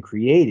itself has been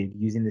created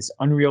using this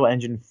Unreal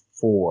Engine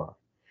 4.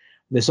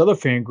 This other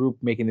fan group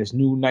making this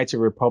new Knights of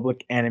the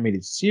Republic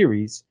animated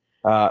series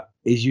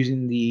is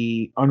using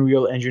the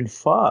Unreal Engine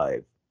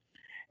 5.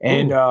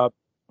 And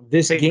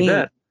this game,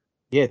 that.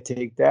 yeah,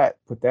 take that,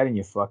 put that in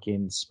your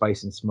fucking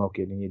spice and smoke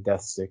it in your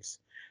death sticks.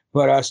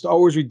 But Star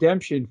Wars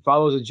Redemption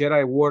follows a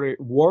Jedi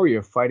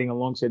warrior fighting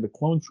alongside the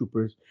clone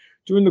troopers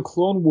during the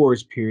Clone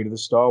Wars period of the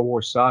Star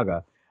Wars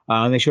saga.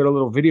 And they showed a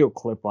little video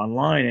clip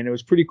online, and it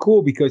was pretty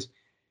cool because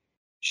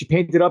she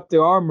painted up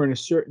the armor in a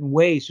certain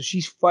way. So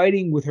she's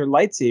fighting with her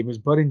lightsabers,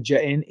 but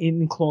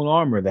in clone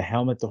armor, the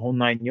helmet, the whole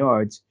 9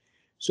 yards.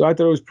 So I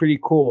thought it was pretty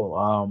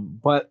cool.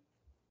 But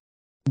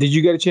did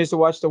you get a chance to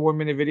watch the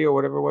 1-minute video or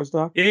whatever it was,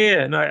 Doc?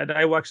 Yeah, no,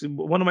 I actually,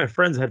 one of my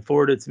friends had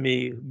forwarded it to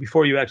me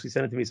before you actually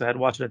sent it to me, so I had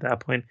watched it at that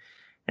point.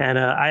 And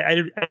I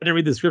didn't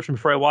read the description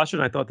before I watched it,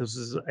 and I thought this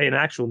was an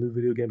actual new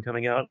video game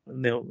coming out,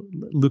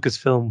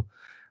 Lucasfilm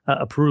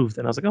approved.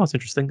 And I was like, oh, it's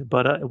interesting.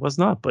 But it was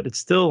not. But it's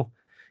still,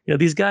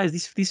 these guys,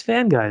 these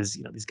fan guys,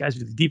 these guys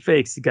who do the deep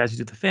fakes, the guys who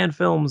do the fan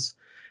films,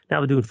 now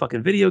they're doing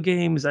fucking video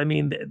games. I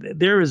mean,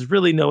 there is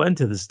really no end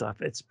to this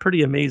stuff. It's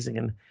pretty amazing.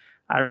 And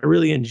I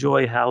really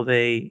enjoy how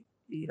they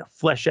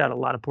flesh out a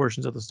lot of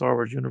portions of the Star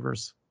Wars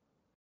universe.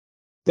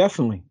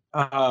 Definitely.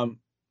 The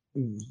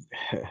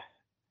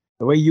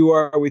way you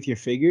are with your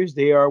figures,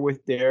 they are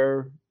with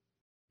their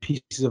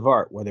pieces of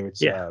art, whether it's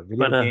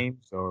video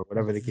games or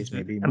whatever the case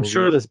may be. I'm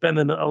sure they're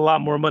spending a lot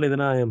more money than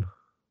I am.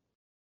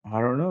 I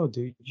don't know,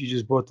 dude. You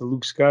just bought the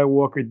Luke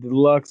Skywalker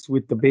Deluxe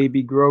with the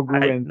baby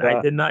Grogu.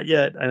 I did not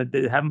yet. I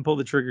haven't pulled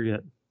the trigger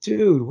yet.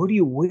 Dude, what are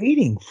you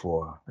waiting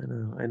for?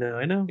 I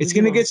know. It's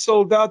gonna get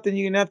sold out. Then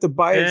you're gonna have to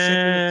buy it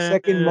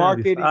second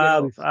market.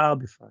 I'll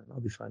be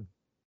fine.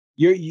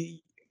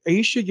 Are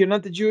you sure you're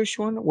not the Jewish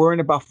one? We're in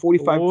about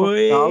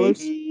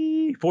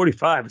 $45.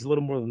 45. It's a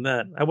little more than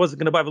that. I wasn't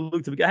gonna buy the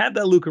Luke to be. I have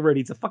that Luke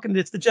already. It's the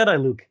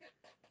Jedi Luke.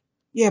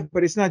 Yeah,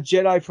 but it's not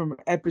Jedi from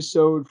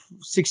episode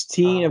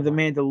 16 of The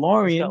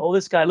Mandalorian. All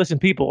this guy, listen,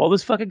 people, all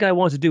this fucking guy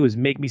wants to do is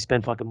make me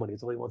spend fucking money.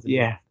 That's all he wants to do.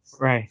 Yeah,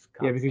 right.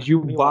 Yeah, because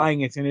you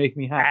buying it's going to make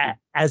me happy.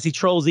 As he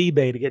trolls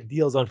eBay to get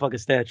deals on fucking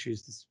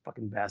statues, this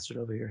fucking bastard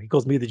over here. He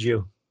calls me the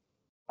Jew.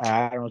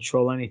 I don't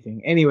troll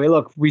anything. Anyway,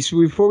 look,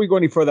 before we go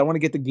any further, I want to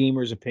get the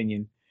gamer's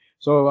opinion.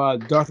 So,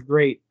 Darth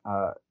Great,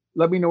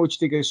 let me know what you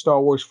think of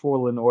Star Wars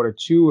Fallen Order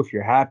 2, if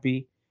you're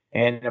happy,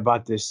 and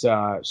about this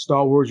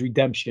Star Wars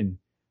Redemption.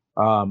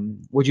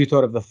 What you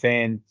thought of the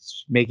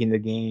fans making the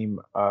game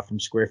from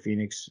Square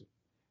Phoenix,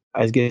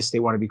 I guess they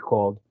want to be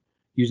called,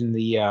 using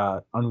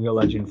the Unreal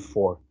Engine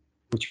 4,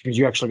 which means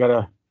you actually got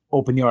to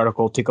open the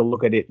article, take a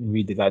look at it, and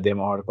read the goddamn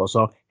article.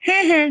 So,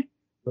 who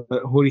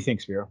do you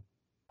think, Spiro?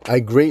 I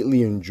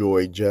greatly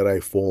enjoyed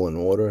Jedi Fallen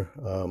Order.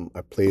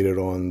 I played it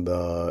on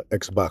the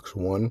Xbox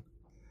One.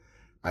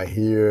 I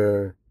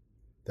hear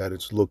that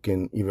it's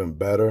looking even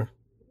better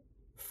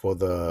for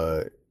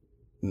the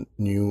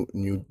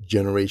new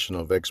generation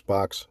of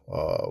Xbox.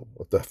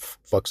 What the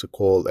fuck's it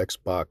called?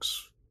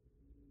 Xbox,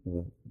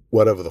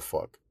 whatever the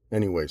fuck.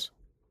 Anyways,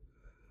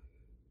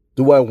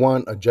 do I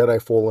want a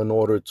Jedi Fallen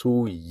Order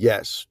 2?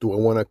 Yes. Do I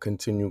want to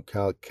continue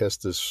Cal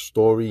Kestis'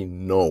 story?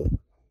 No.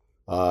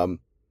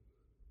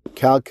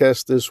 Cal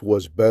Kestis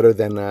was better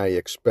than I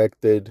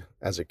expected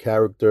as a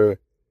character,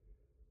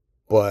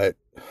 but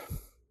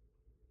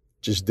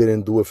just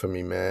didn't do it for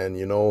me, man.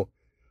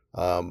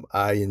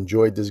 I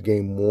enjoyed this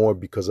game more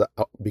because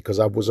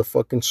I was a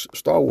fucking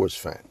Star Wars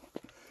fan.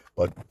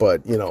 But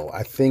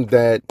I think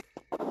that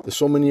there's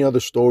so many other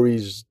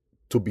stories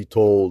to be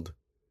told.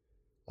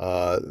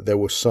 There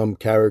were some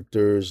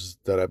characters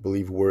that I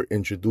believe were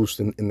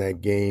introduced in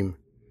that game.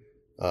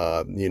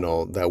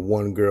 That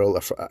one girl,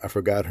 I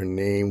forgot her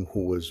name,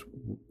 who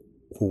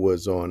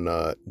was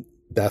on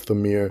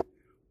Dathomir,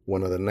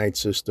 one of the Night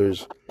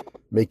Sisters,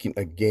 making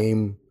a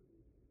game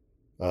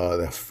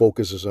that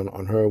focuses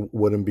on her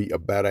wouldn't be a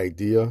bad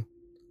idea.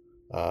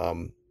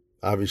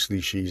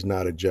 Obviously, she's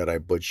not a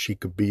Jedi, but she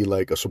could be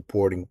like a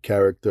supporting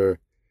character.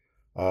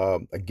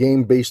 A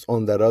game based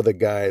on that other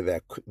guy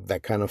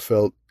that kind of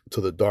fell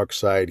to the dark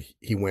side.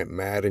 He went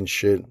mad and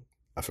shit.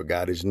 I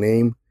forgot his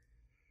name,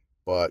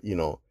 but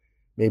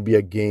maybe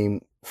a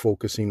game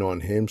focusing on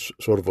him,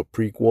 sort of a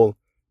prequel.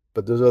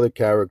 But there's other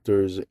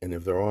characters, and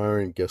if there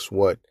aren't, guess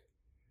what?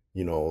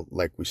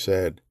 Like we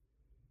said,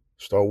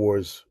 Star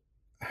Wars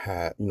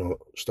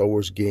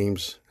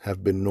games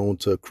have been known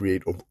to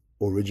create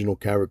original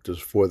characters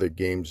for their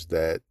games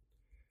that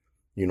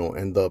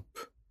end up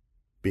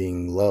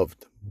being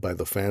loved by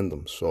the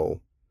fandom.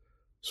 So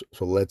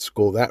let's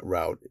go that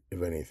route,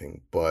 if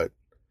anything. But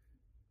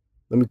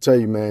let me tell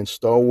you, man,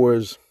 Star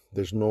Wars,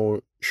 there's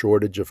no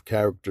shortage of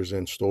characters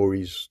and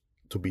stories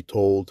to be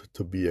told,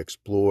 to be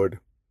explored.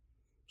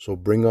 So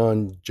bring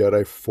on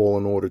Jedi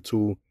Fallen Order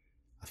 2.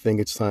 I think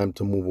it's time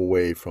to move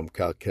away from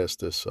Cal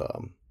Kestis.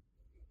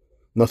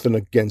 Nothing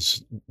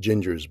against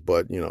Gingers,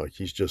 but,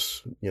 he's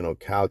just,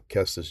 Cal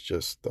Kestis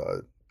just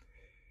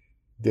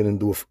didn't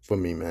do it for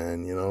me,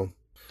 man,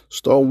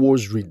 Star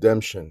Wars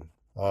Redemption.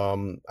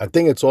 I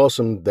think it's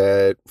awesome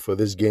that for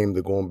this game,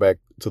 they're going back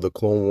to the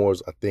Clone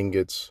Wars. I think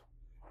it's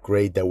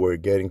great that we're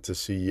getting to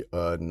see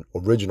an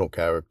original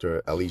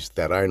character, at least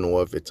that I know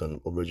of. It's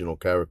an original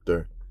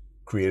character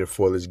created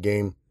for this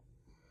game.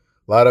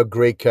 A lot of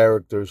great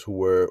characters who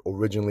were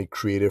originally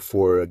created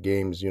for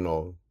games,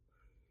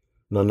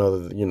 none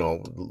other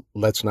than,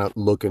 let's not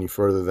look any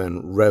further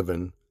than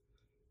Revan.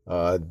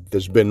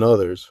 There's been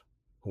others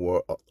who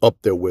are up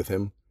there with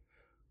him.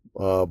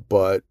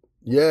 But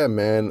yeah,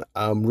 man,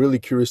 I'm really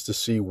curious to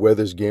see where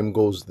this game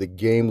goes. The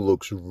game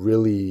looks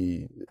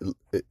really,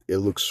 it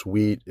looks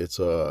sweet. It's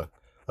a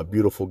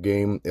beautiful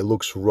game. It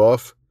looks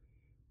rough,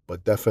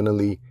 but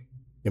definitely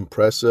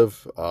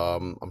impressive.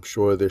 I'm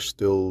sure they're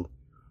still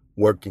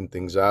working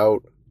things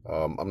out.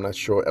 I'm not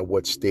sure at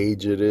what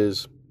stage it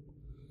is.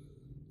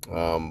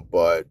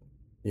 But,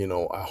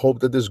 I hope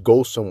that this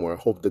goes somewhere. I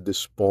hope that this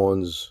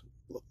spawns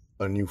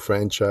a new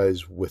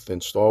franchise within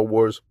Star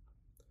Wars.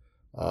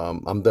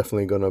 I'm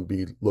definitely gonna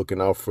be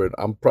looking out for it.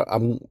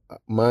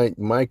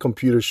 My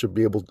computer should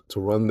be able to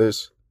run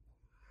this.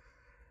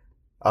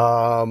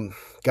 God,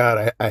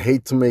 I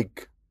hate to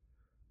make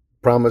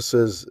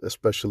promises,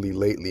 especially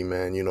lately,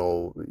 man.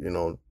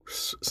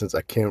 Since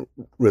I can't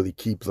really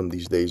keep them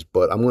these days.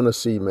 But I'm gonna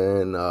see,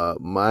 man.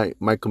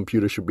 My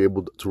computer should be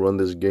able to run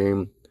this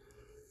game.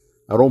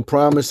 I don't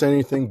promise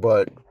anything,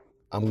 but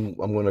I'm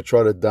gonna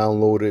try to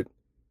download it,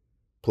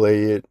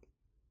 play it,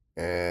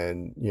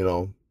 and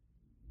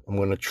I'm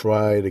going to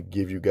try to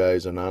give you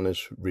guys an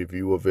honest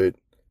review of it,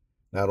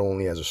 not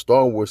only as a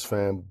Star Wars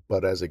fan,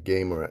 but as a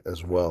gamer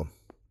as well.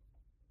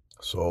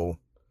 So,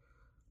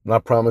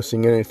 not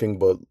promising anything,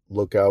 but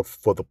look out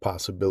for the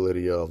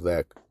possibility of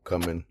that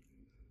coming.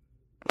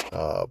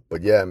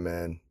 But yeah,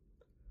 man,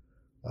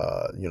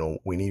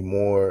 we need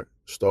more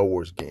Star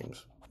Wars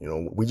games.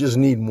 We just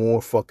need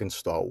more fucking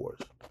Star Wars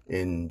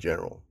in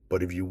general.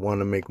 But if you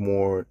want to make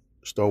more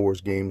Star Wars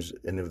games,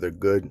 and if they're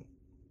good,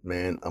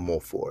 man, I'm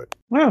all for it.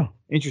 Wow,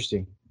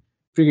 interesting.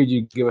 Figured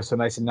you'd give us a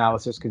nice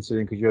analysis,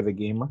 considering because you're the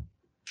gamer,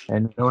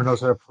 and no one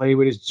knows how to play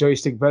with his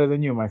joystick better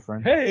than you, my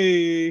friend.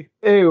 Hey,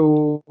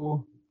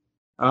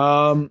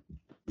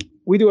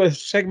 we do a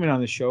segment on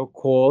the show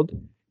called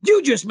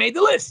 "You Just Made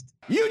the List."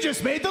 You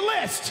just made the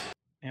list.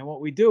 And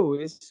what we do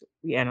is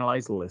we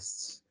analyze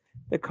lists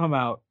that come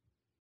out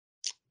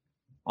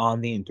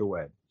on the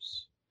interwebs.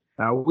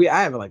 Now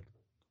I have like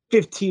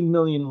 15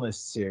 million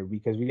lists here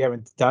because we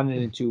haven't done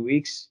it in 2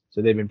 weeks.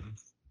 So they've been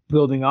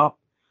building up.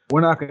 We're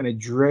not going to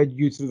dread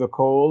you through the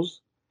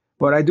coals,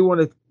 but I do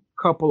want a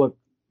couple of,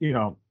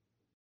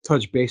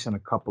 touch base on a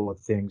couple of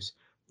things.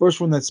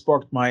 First one that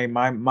sparked my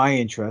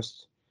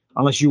interest,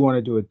 unless you want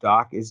to do it,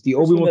 Doc, is the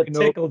Obi-Wan Kenobi.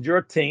 Tickled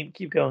your taint.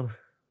 Keep going.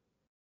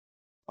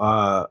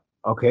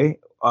 Okay.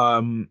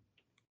 It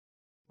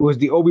was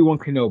the Obi-Wan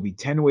Kenobi.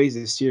 10 ways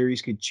this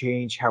series could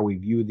change how we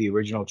view the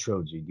original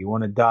trilogy. Do you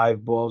want to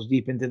dive balls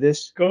deep into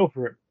this? Go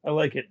for it. I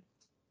like it.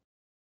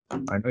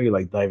 I know you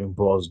like diving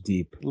balls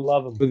deep.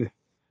 Love them.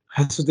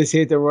 That's what they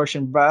say at the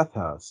Russian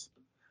bathhouse.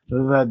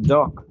 Look at that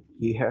Doc.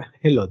 Yeah.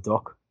 Hello,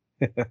 Doc.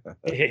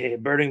 Hey,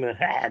 burning the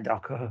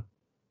Doc.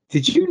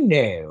 Did you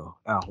know?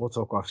 Oh, we'll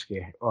talk off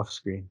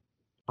screen.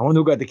 I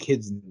wonder who got the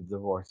kids in the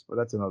divorce, but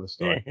that's another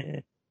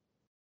story.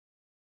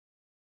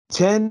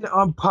 10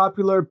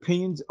 unpopular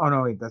opinions. Oh,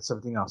 no, wait, that's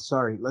something else.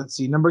 Sorry. Let's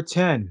see. Number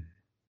 10.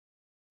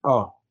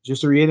 Oh,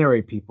 just to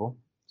reiterate, people,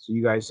 so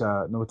you guys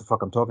know what the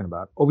fuck I'm talking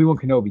about. Obi-Wan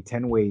Kenobi,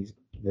 10 ways.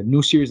 The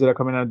new series that are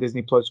coming out of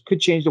Disney Plus could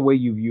change the way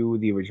you view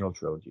the original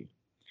trilogy.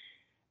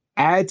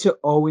 Add to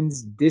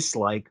Owen's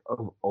dislike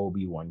of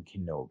Obi-Wan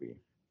Kenobi.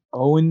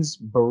 Owen's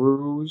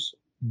Beru's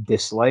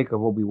dislike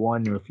of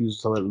Obi-Wan and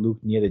refusal to let Luke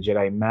near the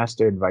Jedi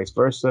Master and vice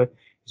versa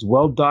is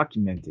well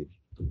documented.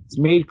 It's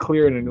made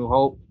clear in A New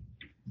Hope.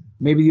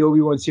 Maybe the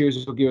Obi-Wan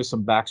series will give us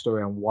some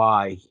backstory on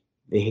why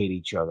they hate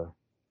each other.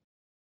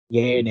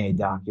 Yeah or nay,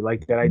 Doc? You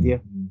like that idea?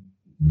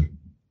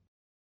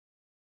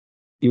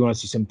 You want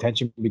to see some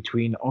tension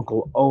between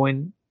Uncle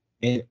Owen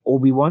and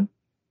Obi-Wan?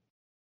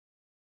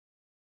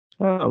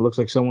 Oh, it looks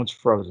like someone's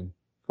frozen.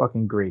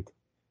 Fucking great.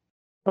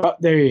 Oh,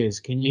 there he is.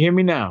 Can you hear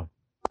me now?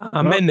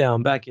 I'm in now.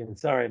 I'm back in.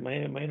 Sorry, my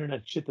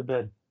internet shit the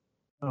bed.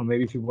 Oh,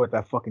 maybe if you bought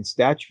that fucking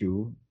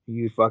statue,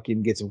 you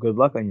fucking get some good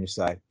luck on your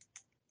side.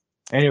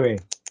 Anyway,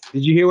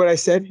 did you hear what I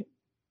said?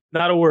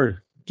 Not a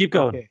word. Keep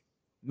going. Okay.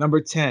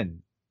 Number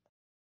 10.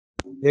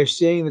 They're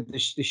saying that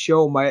the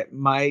show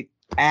might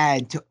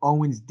add to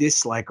Owen's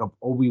dislike of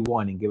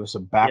Obi-Wan and give us a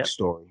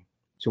backstory. Yep.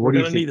 So what do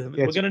you think?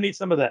 We're going to need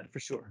some of that for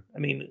sure. I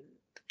mean,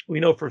 we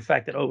know for a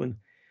fact that Owen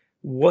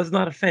was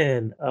not a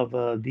fan of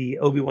the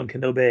Obi-Wan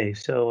Kenobi,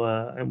 so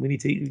and we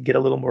need to get a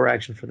little more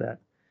action for that.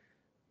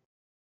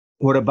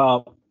 What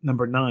about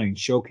number 9?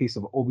 Showcase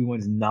of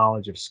Obi-Wan's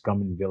knowledge of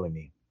scum and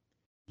villainy.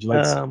 Would you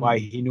like to see why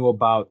he knew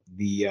about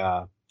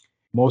the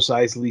Mos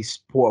Eisley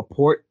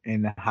port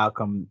and how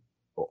come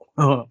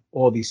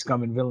all these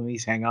scum and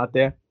villainies hang out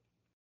there?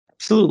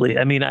 Absolutely.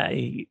 I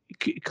mean,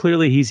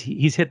 clearly he's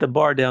hit the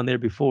bar down there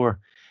before,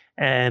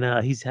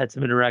 and he's had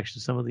some interaction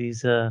with some of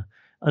these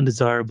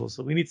undesirables.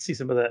 So we need to see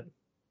some of that.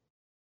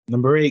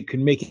 Number 8 could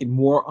make it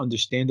more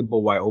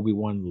understandable why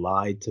Obi-Wan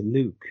lied to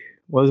Luke.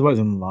 Well, he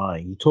wasn't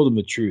lying. He told him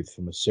the truth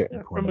from a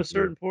certain point of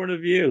view. Point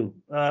of view.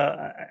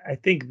 I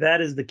think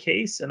that is the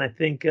case, and I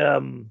think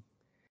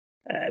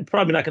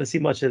probably not going to see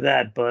much of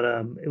that, but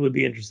it would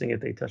be interesting if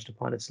they touched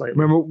upon it slightly.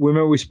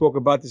 Remember we spoke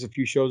about this a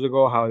few shows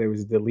ago, how there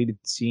was a deleted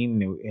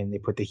scene and they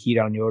put the heat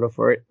on Yoda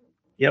for it?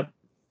 Yep.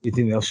 You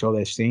think they'll show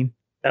that scene?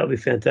 That would be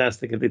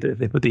fantastic if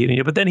they put the heat on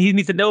Yoda. But then he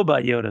needs to know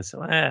about Yoda,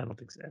 so I don't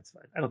think so. That's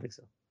fine. I don't think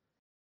so.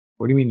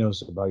 What do you mean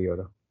knows about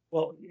Yoda?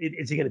 Well,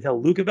 is he going to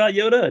tell Luke about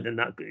Yoda? And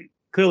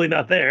clearly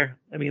not there.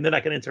 I mean, they're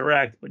not going to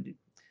interact, but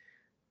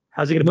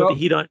how's he going to put the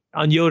heat on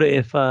Yoda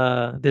if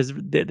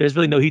there's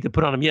really no heat to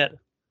put on him yet?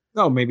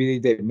 No, maybe they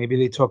did. Maybe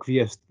they talk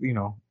via,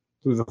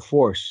 through the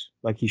Force,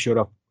 like he showed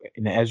up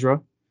in Ezra,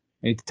 and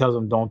he tells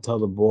him, "Don't tell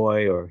the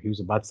boy," or he was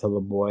about to tell the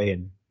boy,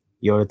 and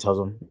Yoda tells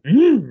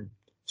him,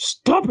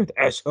 "Stop it,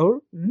 asshole!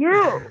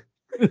 No."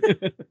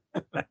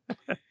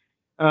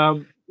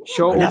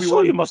 Show That's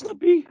all you must not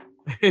be.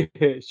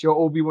 Show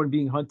Obi-Wan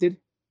being hunted.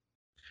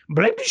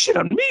 Blame the shit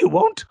on me, you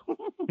won't.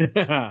 Do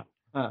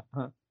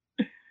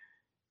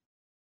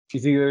you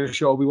think they'll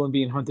show Obi-Wan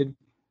being hunted?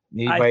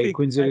 I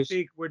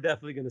think we're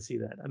definitely going to see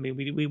that. I mean,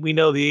 we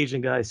know the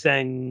Asian guy,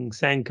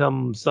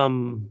 Sangkum,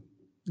 some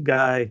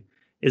guy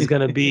is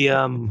going to be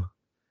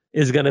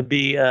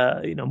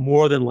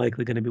more than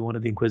likely going to be one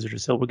of the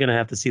Inquisitors. So we're going to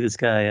have to see this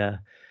guy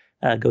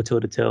go toe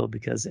to toe,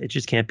 because it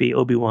just can't be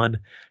Obi-Wan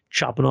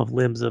chopping off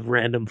limbs of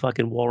random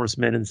fucking walrus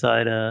men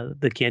inside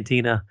the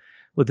cantina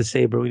with the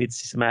saber. We need to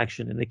see some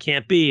action, and it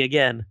can't be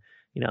again.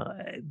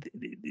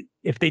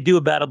 If they do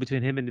a battle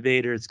between him and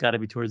Vader, it's got to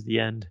be towards the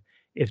end.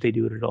 If they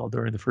do it at all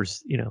during the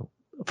first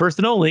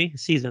and only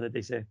season that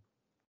they say.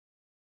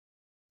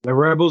 The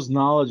Rebels'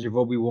 knowledge of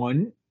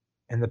Obi-Wan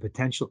and the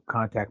potential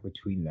contact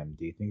between them.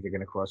 Do you think they're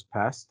going to cross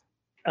paths?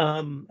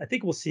 I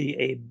think we'll see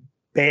a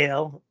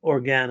Bail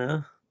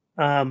Organa,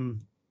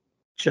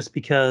 just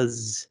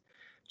because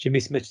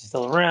Jimmy Smith is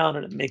still around,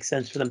 and it makes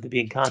sense for them to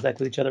be in contact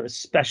with each other,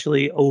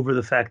 especially over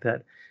the fact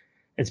that,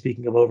 and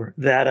speaking of over,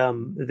 that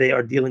they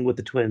are dealing with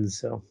the twins.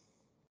 So.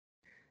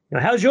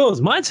 How's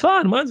yours? Mine's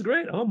fine. Mine's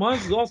great. Oh,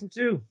 mine's awesome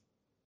too.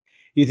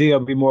 You think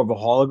it'll be more of a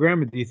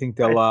hologram, or do you think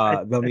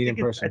they'll meet in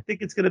person? I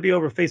think it's going to be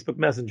over Facebook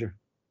Messenger.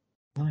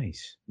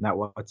 Nice, not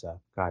WhatsApp.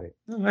 Got it.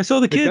 Oh, I saw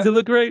the kids. They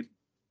look great.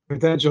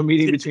 Potential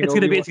meeting between. It's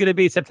going to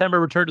be September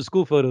return to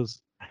school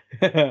photos.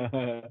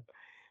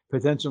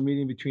 Potential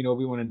meeting between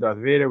Obi-Wan and Darth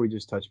Vader. We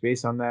just touched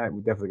base on that.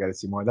 We definitely got to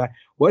see more of that.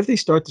 What if they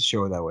start the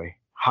show that way?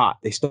 Hot.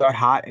 They start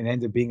hot and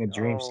end up being a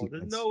dream sequence.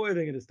 There's no way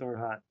they're going to start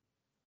hot.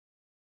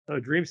 Oh,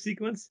 dream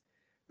sequence.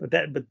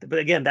 But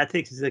again, that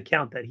takes into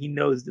account that he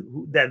knows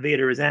that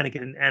Vader is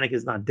Anakin, and Anakin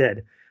is not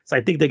dead. So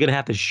I think they're going to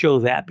have to show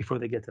that before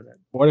they get to that.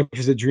 What if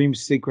it's a dream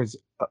sequence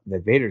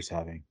that Vader's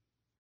having?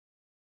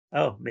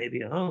 Oh,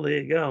 maybe. Oh, there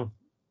you go.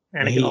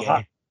 Anakin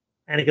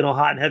all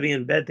hot and heavy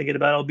in bed thinking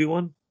about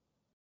Obi-Wan.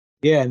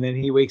 Yeah, and then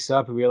he wakes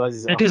up and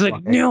realizes, Anakin's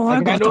like, no,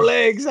 I got no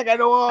legs. I got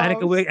no arms.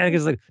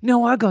 Anakin's like,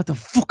 no, I got the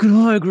fucking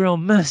high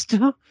ground,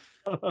 master.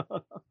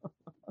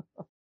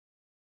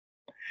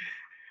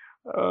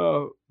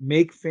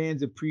 Make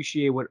fans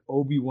appreciate what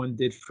Obi-Wan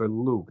did for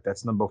Luke.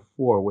 That's number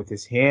 4. With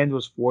his hand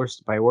was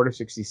forced by Order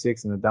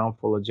 66 in the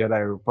downfall of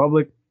Jedi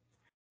Republic,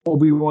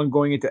 Obi-Wan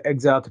going into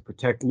exile to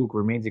protect Luke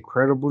remains a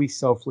incredibly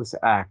selfless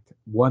act,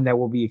 one that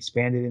will be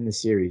expanded in the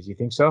series. You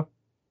think so?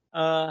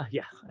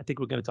 Yeah, I think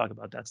we're going to talk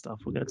about that stuff.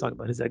 We're going to talk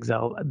about his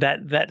exile.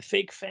 That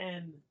fake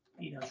fan,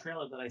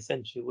 trailer that I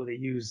sent you, where they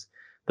use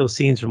those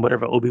scenes from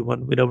whatever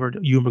Obi-Wan, whatever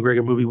Ewan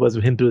McGregor movie was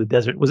with him through the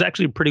desert, was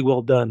actually pretty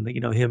well done.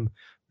 Him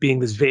being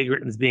this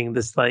vagrant and being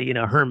this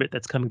hermit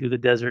that's coming through the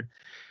desert.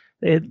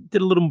 It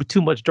did a little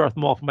too much Darth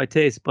Maul for my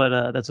taste,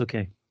 but that's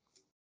okay.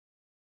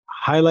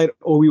 Highlight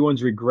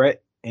Obi-Wan's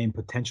regret and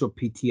potential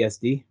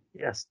PTSD.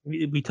 Yes,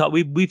 we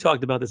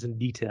talked about this in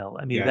detail.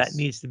 I mean, yes. That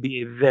needs to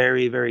be a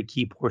very, very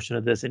key portion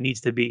of this. It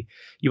needs to be,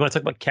 you want to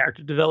talk about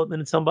character development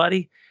in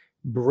somebody,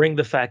 bring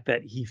the fact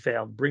that he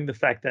failed, bring the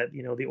fact that,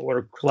 the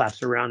order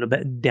collapsed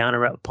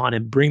down upon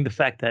him, bring the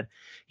fact that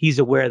he's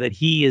aware that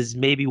he is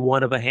maybe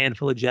one of a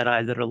handful of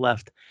Jedi that are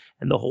left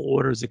and the whole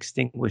order is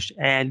extinguished,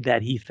 and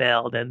that he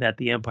failed and that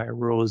the Empire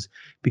rose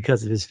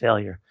because of his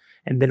failure.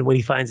 And then when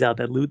he finds out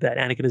that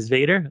Anakin is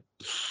Vader,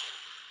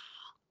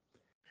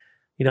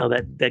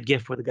 that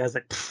gift where the guy's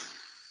like,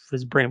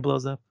 his brain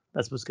blows up.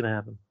 That's what's going to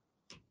happen.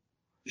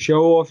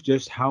 Show off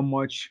just how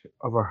much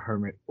of a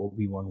hermit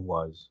Obi-Wan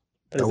was.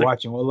 They're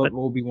watching all of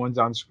Obi-Wan's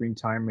on-screen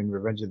time in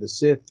Revenge of the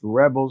Sith,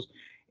 Rebels,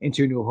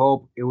 Into New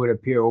Hope, it would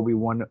appear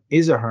Obi-Wan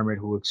is a hermit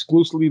who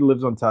exclusively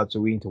lives on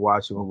Tatooine to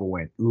watch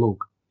over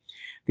Luke.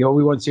 The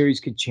Obi-Wan series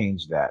could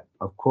change that.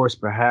 Of course,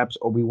 perhaps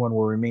Obi-Wan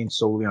will remain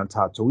solely on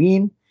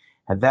Tatooine,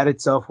 and that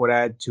itself would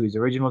add to his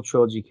original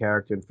trilogy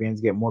character, and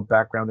fans get more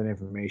background and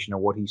information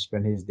on what he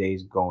spent his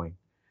days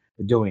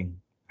doing.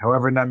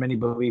 However, not many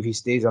believe he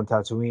stays on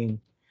Tatooine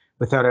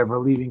without ever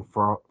leaving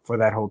for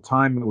that whole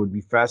time. It would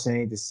be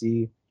fascinating to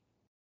see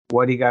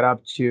what he got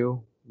up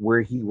to,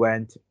 where he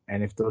went,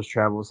 and if those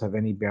travels have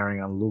any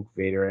bearing on Luke,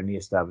 Vader, and the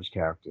established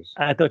characters.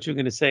 I thought you were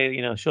going to say,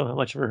 show how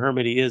much of a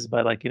hermit he is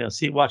by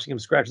watching him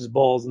scratch his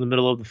balls in the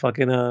middle of the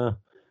fucking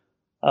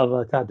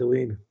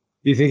Tatooine.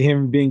 Do you think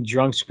him being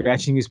drunk,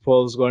 scratching his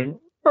balls, going,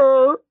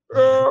 and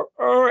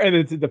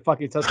then the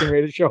fucking Tusken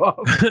Raiders show up?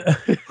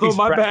 Oh,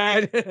 my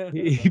bad.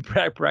 he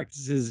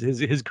practices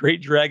his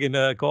great dragon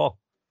call.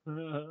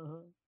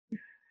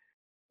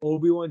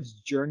 Obi-Wan's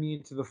journey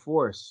into the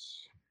Force.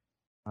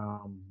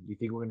 You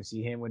think we're going to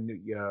see him when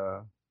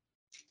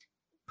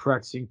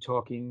practicing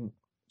talking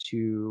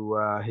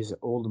to his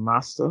old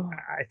master?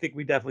 I think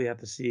we definitely have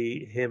to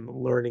see him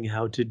learning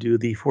how to do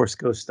the Force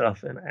Ghost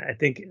stuff, and I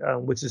think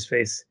what's his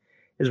face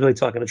is really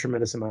talking a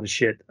tremendous amount of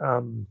shit.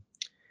 Liam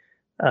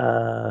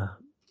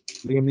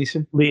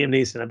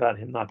Neeson about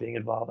him not being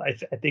involved. I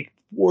think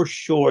for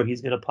sure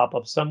he's going to pop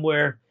up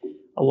somewhere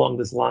along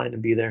this line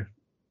and be there.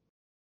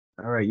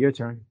 All right, your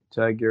turn.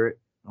 Tag Garrett,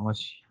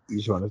 unless you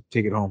just want to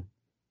take it home.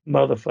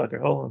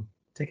 Motherfucker, hold on.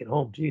 Take it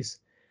home, jeez.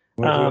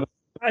 I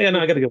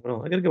gotta go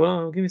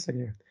on. Give me a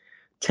second here.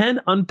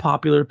 10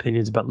 unpopular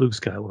opinions about Luke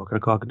Skywalker,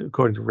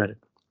 according to Reddit.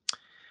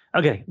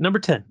 Okay, number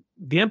 10.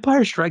 The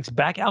Empire Strikes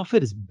Back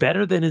outfit is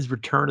better than his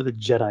Return of the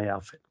Jedi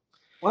outfit.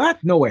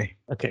 What? No way.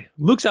 Okay.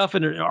 Luke's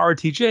outfit in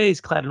RTJ is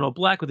clad in all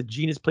black with a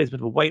genius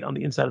placement of white on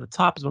the inside of the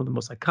top. Is one of the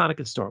most iconic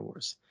in Star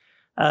Wars.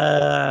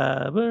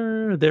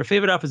 Their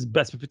favorite outfit is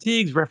Bespin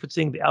Fatigues,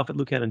 referencing the outfit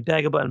Luke had in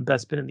Dagobah and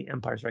Bespin in The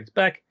Empire Strikes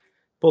Back.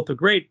 Both are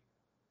great,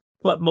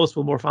 but most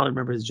will more fondly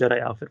remember his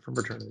Jedi outfit from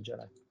Return of the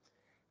Jedi.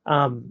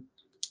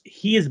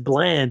 He is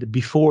bland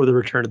before the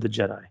Return of the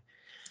Jedi.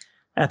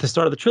 At the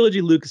start of the trilogy,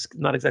 Luke is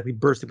not exactly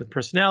bursting with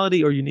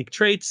personality or unique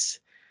traits.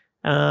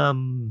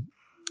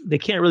 They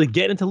can't really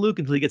get into Luke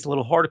until he gets a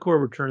little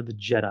hardcore Return of the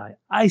Jedi.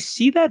 I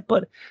see that,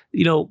 but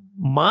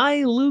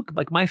my Luke,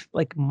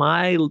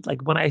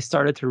 when I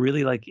started to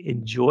really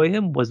enjoy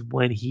him was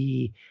when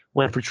he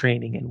went for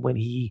training and when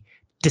he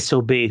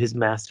disobeyed his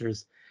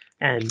masters.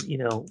 And,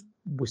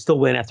 we still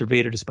went after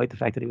Vader despite the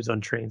fact that he was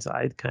untrained. So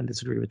I kind of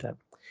disagree with that.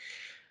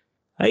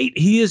 8,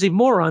 he is a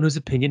moron whose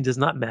opinion does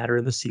not matter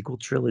in the sequel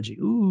trilogy.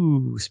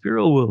 Ooh,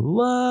 Spiro will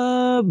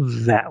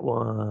love that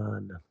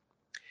one.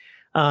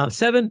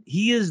 7,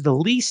 he is the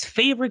least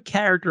favorite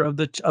character of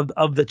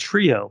the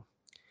trio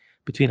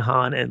between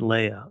Han and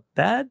Leia.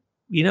 That,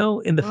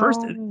 in the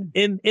first,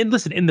 in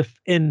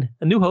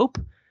A New Hope,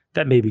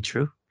 that may be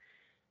true.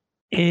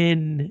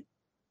 In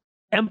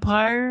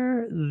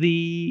Empire,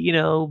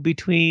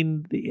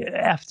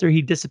 after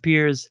he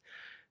disappears,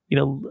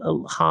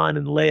 Han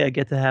and Leia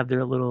get to have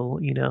their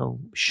little,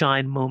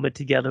 shine moment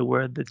together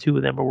where the two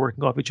of them are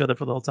working off each other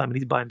for the whole time and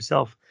he's by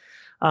himself.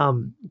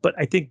 But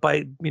I think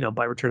by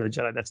Return of the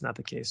Jedi, that's not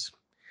the case.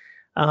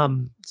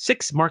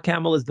 6, Mark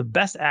Hamill is the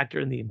best actor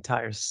in the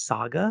entire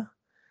saga.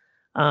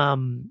 I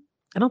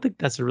don't think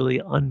that's a really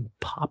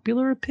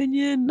unpopular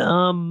opinion.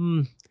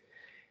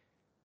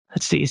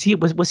 Let's see.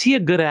 Was he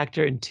a good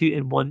actor in 2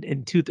 and 1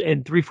 and 2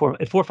 and 3, 4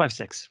 and 4, 5,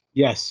 6?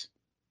 Yes.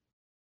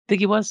 Think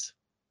he was?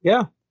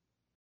 Yeah.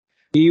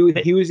 He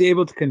was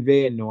able to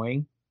convey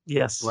annoying.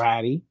 Yes.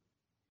 Ratty.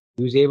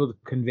 He was able to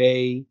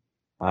convey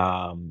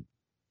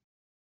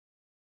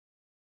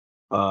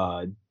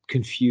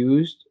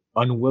confused,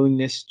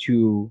 unwillingness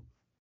to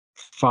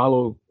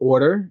follow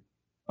order.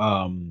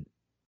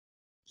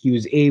 He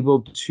was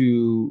able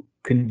to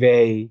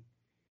convey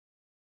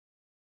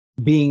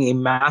being a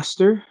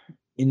master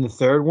in the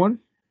third one.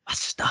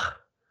 Basta.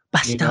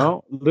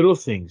 Little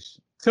things.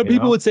 Some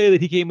people would say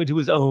that he came into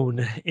his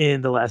own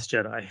in The Last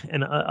Jedi,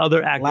 and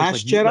other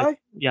actors Jedi?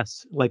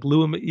 Yes, like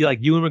Ewan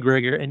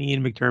McGregor and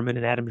Ian McDiarmid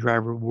and Adam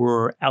Driver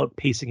were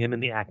outpacing him in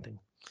the acting.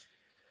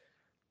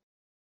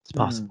 It's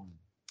possible.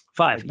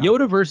 5,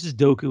 Yoda versus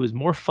Dooku is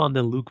more fun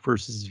than Luke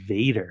versus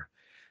Vader.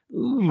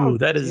 Ooh,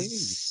 that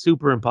is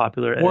super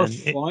unpopular. More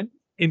fun?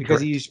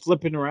 Because he's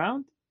flipping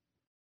around?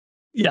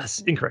 Yes,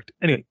 incorrect.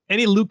 Anyway,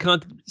 any Luke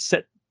content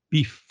set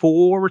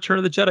before Return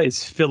of the Jedi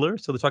is filler.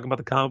 So they're talking about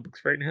the comic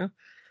books right now.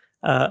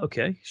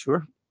 Okay,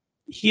 sure.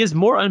 He is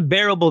more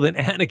unbearable than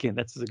Anakin.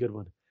 That's a good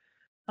one.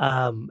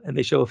 And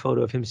they show a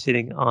photo of him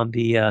sitting on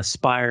the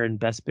spire in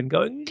Bespin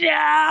going,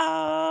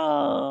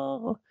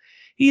 no!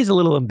 He is a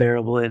little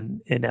unbearable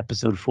in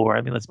episode 4.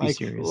 I mean, let's be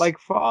serious. Like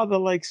father,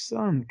 like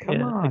son.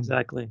 Come on.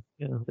 Exactly.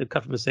 They've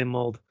cut from the same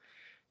mold.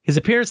 His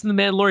appearance in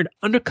The Mandalorian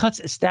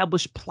undercuts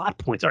established plot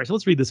points. All right, so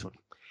let's read this one.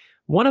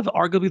 One of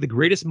arguably the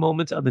greatest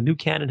moments of the new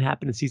canon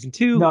happened in season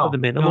 2 of The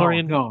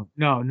Mandalorian.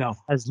 No.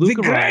 As Luke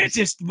the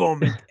greatest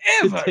moment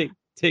ever.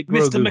 take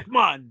Mr. Grogu.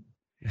 McMahon.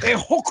 Hey,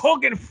 Hulk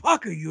Hogan,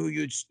 fuck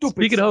you stupid.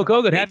 Speaking of Hulk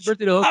Hogan, happy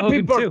birthday to Hulk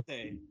Hogan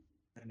birthday.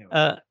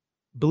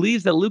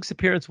 believes that Luke's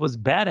appearance was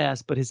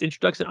badass, but his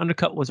introduction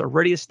undercut was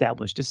already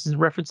established. This is in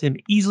reference to him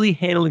easily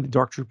handling the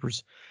Dark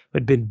Troopers, who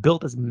had been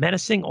built as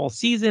menacing all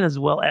season, as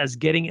well as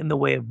getting in the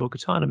way of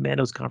Bo-Katan and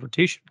Mando's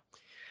confrontation.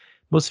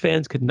 Most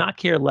fans could not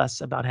care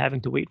less about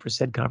having to wait for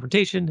said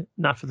confrontation,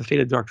 not for the fate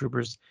of Dark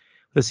Troopers,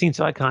 with a scene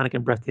so iconic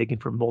and breathtaking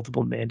for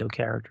multiple Mando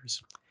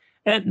characters.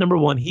 At number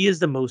 1, he is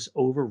the most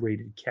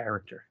overrated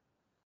character.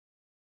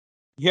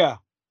 Yeah.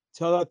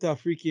 Tell that to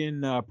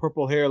freaking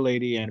purple hair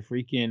lady and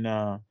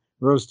freaking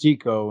Rose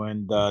Tico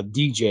and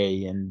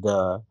DJ and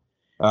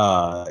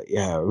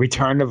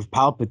Return of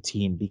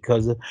Palpatine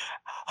because of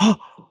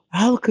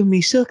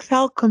alchemy, silk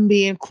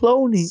alchemy, and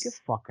cloning. Get the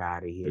fuck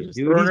out of here, dude. He's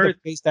the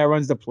face that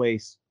runs the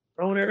place.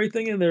 Throwing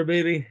everything in there,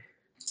 baby.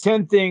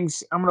 10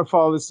 things. I'm going to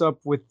follow this up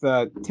with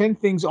 10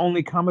 things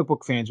only comic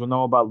book fans will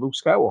know about Luke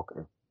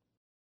Skywalker.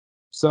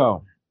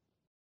 So,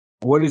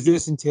 what does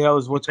this entail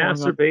is what's going on.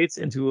 Masturbates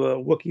into a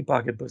Wookiee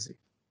pocket pussy.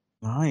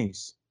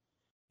 Nice.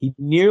 He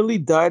nearly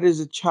died as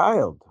a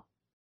child.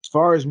 As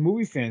far as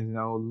movie fans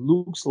know,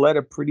 Luke's led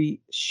a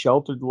pretty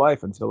sheltered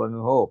life until A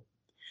New Hope.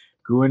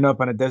 Growing up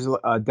on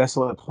a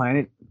desolate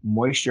planet,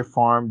 moisture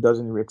farm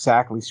doesn't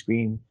exactly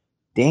scream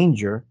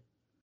danger.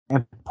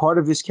 And part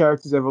of this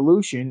character's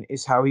evolution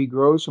is how he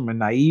grows from a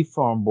naive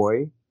farm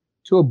boy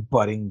to a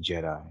budding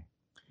Jedi.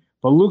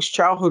 But Luke's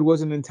childhood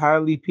wasn't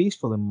entirely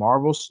peaceful. In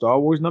Marvel's Star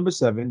Wars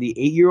 #7, the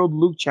 8-year-old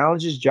Luke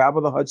challenges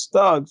Jabba the Hutt's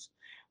thugs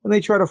when they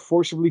try to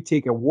forcibly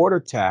take a water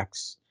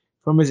tax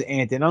from his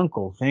aunt and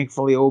uncle.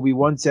 Thankfully,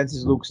 Obi-Wan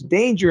senses Luke's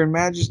danger and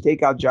manages to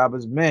take out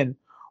Jabba's men,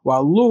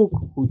 while Luke,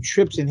 who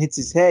trips and hits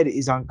his head,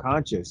 is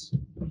unconscious.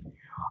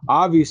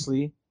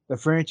 Obviously, the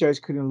franchise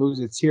couldn't lose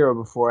its hero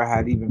before it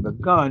had even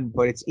begun,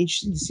 but it's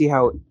interesting to see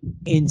how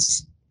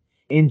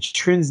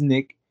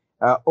intrinsic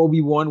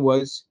Obi-Wan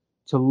was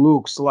to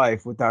Luke's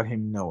life without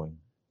him knowing.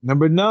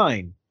 Number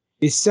 9,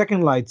 his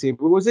second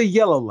lightsaber was a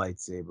yellow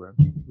lightsaber.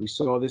 We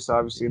saw this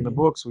obviously in the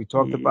books. We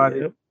talked about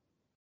it.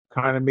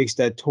 Kind of makes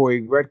that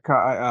toy red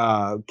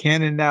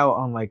canon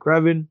now, unlike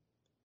Revan.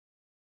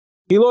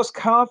 He lost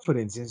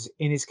confidence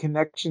in his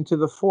connection to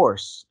the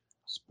Force.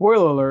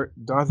 Spoiler alert,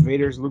 Darth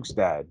Vader's Luke's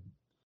dad.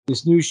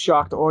 This news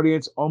shocked the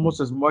audience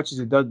almost as much as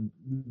it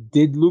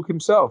did Luke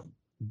himself.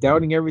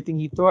 Doubting everything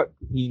he thought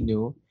he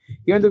knew,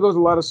 he undergoes a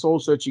lot of soul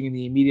searching in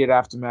the immediate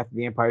aftermath of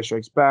The Empire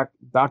Strikes Back,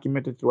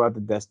 documented throughout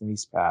the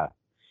Destiny's Path.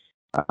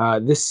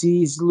 This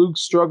sees Luke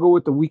struggle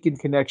with the weakened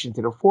connection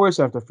to the Force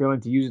after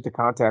failing to use it to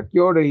contact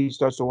Yoda. He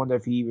starts to wonder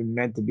if he even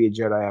meant to be a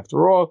Jedi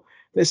after all.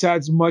 This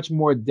adds much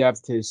more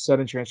depth to his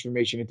sudden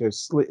transformation into a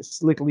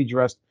slickly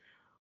dressed,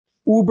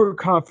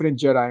 uber-confident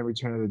Jedi in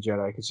Return of the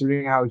Jedi.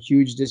 Considering how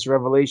huge this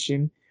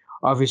revelation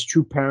of his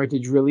true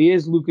parentage really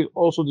is, Luke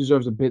also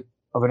deserves a bit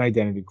of an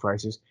identity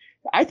crisis.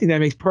 I think that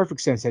makes perfect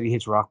sense that he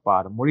hits rock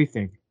bottom. What do you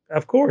think?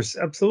 Of course,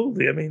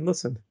 absolutely. I mean,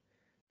 listen,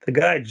 the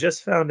guy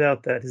just found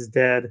out that his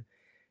dad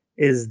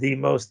is the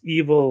most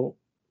evil,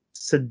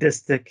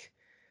 sadistic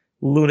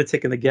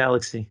lunatic in the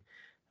galaxy.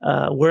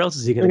 Where else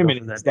is he going to go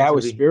from that? That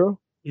was Spiro?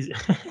 He's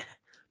going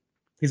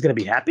to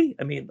be happy?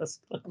 I mean, let's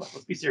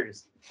be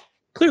serious.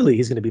 Clearly,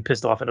 he's going to be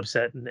pissed off and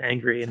upset and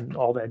angry and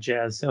all that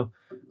jazz. So,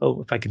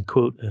 if I can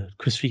quote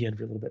Chris Feehan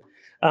for a little bit.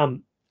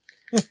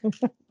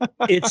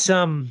 It's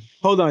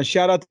Hold on.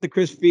 Shout out to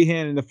Chris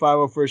Feehan and the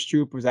 501st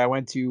Troopers. I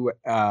went to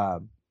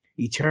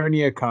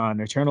Eternal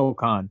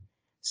Con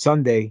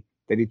Sunday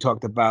that he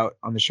talked about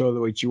on the show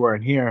which you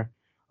weren't here.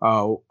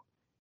 And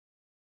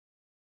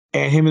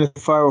him and the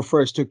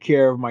 501st took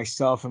care of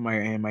myself and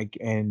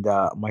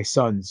my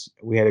sons.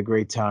 We had a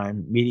great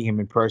time meeting him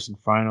in person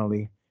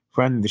finally.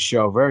 Friend of the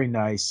show, very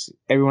nice.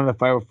 Everyone at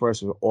the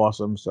 501st was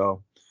awesome.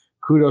 So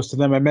kudos to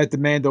them. I met the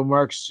Mando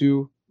Mercs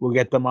too. We'll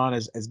get them on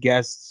as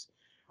guests.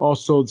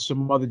 Also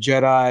some other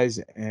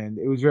Jedis, and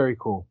it was very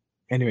cool.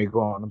 Anyway, go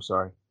on. I'm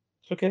sorry.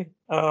 Okay.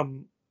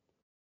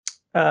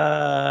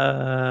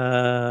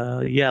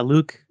 Yeah,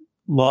 Luke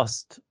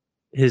lost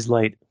his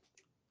light.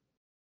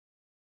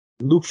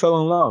 Luke fell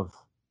in love.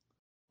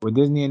 When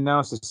Disney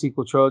announced the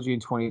sequel trilogy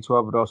in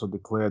 2012, it also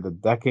declared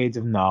that decades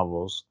of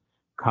novels,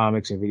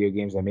 comics, and video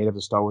games that made up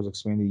the Star Wars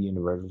expanded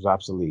universe was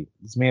obsolete.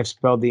 This may have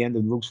spelled the end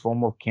of Luke's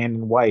former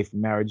canon wife,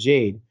 Mara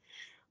Jade,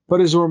 but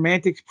his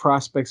romantic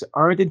prospects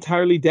aren't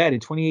entirely dead. In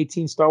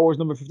 2018, Star Wars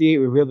 #58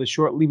 revealed that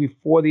shortly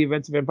before the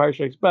events of Empire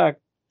Strikes Back,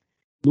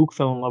 Luke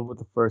fell in love for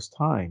the first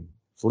time.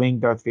 Fleeing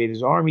Darth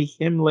Vader's army,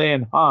 him, Leia,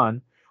 and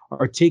Han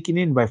are taken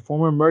in by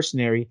former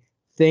mercenary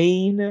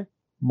Thane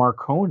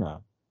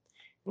Marcona.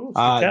 Ooh,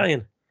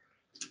 Italian.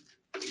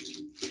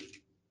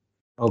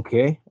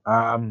 Okay.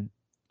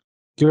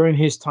 During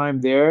his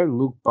time there,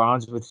 Luke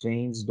bonds with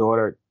Thane's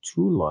daughter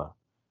Tula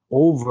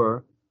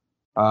over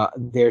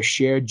their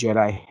shared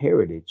Jedi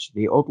heritage.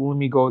 They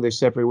ultimately go their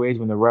separate ways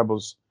when the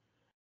rebels'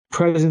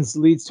 presence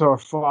leads to her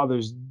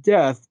father's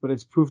death, but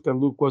it's proof that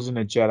Luke wasn't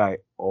a Jedi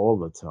all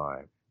the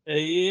time.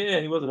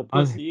 Yeah, he wasn't a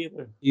pussy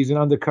either. He's an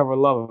undercover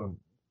lover.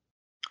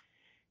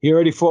 He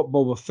already fought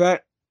Boba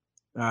Fett.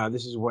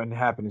 This is what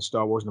happened in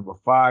Star Wars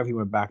 #5. He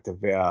went back to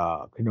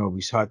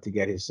Kenobi's hut to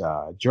get his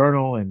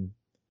journal, and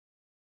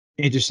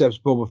intercepts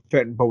Boba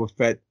Fett, and Boba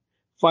Fett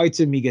fights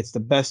him. He gets the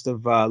best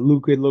of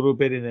Luke a little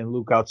bit, and then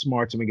Luke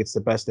outsmarts him and gets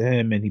the best of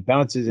him, and he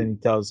bounces and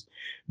he tells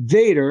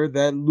Vader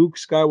that Luke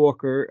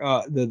Skywalker,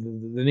 the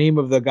name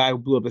of the guy who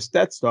blew up the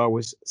Death Star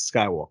was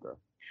Skywalker,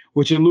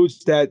 which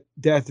alludes that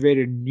Darth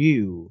Vader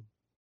knew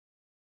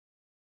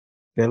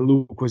that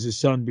Luke was his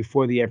son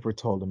before the Emperor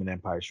told him in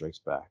Empire Strikes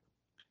Back.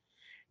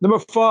 Number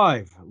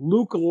 5,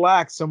 Luke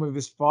lacks some of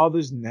his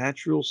father's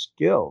natural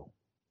skill.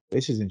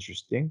 This is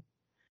interesting.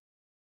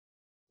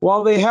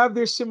 While they have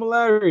their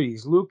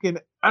similarities, Luke and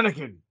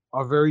Anakin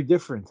are very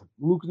different.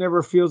 Luke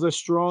never feels as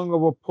strong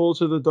of a pull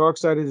to the dark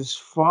side as his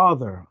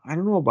father. I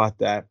don't know about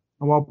that.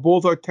 And while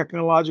both are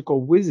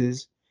technological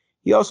whizzes,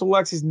 he also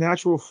lacks his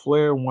natural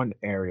flair in one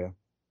area,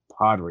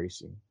 pod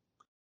racing.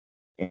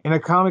 In a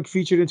comic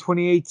featured in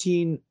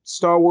 2018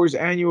 Star Wars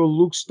Annual,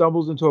 Luke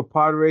stumbles into a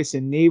pod race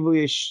and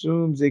naively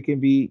assumes it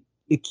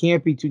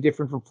can't be too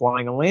different from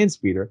flying a land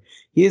speeder.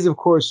 He is, of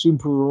course, soon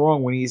proven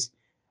wrong when he's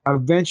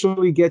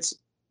eventually gets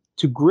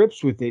to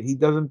grips with it. He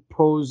doesn't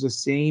pose the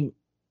same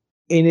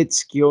innate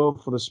skill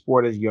for the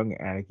sport as young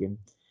Anakin.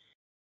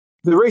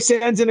 The race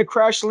ends in a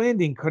crash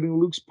landing, cutting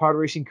Luke's pod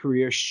racing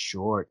career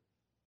short.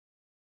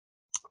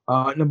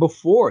 Number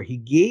 4, he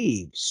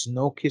gave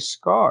Snoke his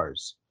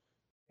scars.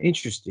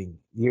 Interesting.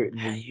 You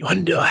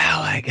wonder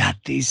how I got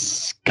these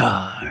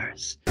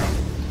scars.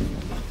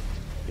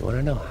 You want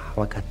to know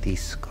how I got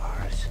these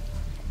scars?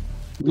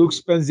 Luke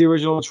spends the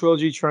original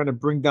trilogy trying to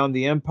bring down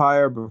the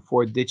Empire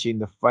before ditching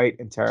the fight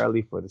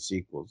entirely for the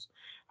sequels.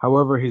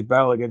 However, his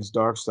battle against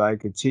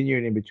Darkseid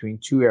continued in between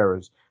two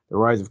eras, the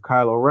rise of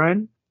Kylo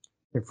Ren,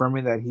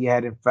 confirming that he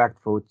had in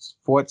fact fought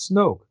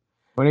Snoke.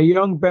 When a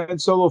young Ben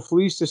Solo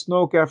flees to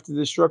Snoke after the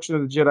destruction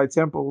of the Jedi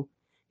Temple,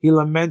 he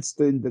laments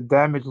the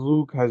damage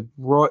Luke has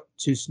brought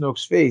to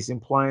Snoke's face,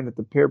 implying that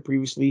the pair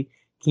previously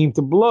came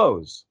to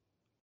blows.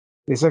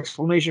 This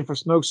explanation for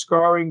Snoke's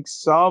scarring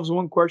solves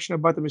one question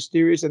about the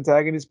mysterious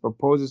antagonist, but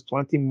poses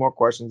plenty more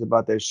questions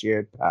about their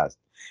shared past,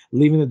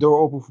 leaving the door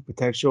open for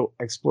potential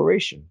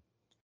exploration.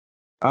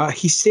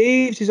 He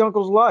saved his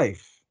uncle's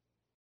life.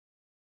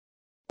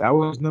 That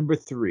was number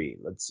 3.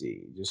 Let's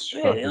see.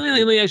 Let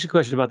me ask you a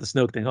question about the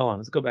Snoke thing. Hold on.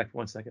 Let's go back for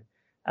 1 second.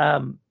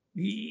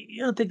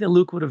 You don't think that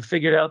Luke would have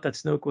figured out that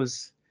Snoke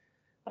was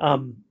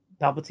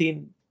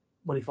Palpatine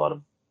when he fought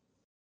him?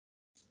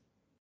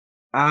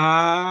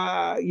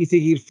 You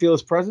think he'd feel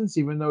his presence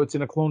even though it's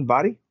in a clone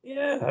body?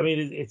 Yeah, I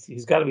mean,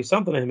 he's got to be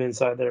something in him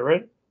inside there,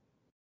 right?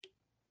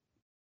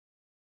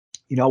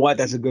 You know what?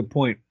 That's a good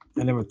point.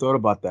 I never thought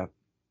about that.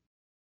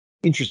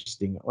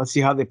 Interesting. Let's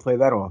see how they play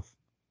that off.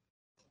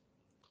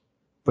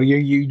 But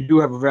you do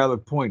have a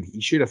valid point.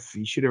 He should have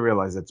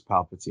realized that's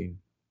Palpatine.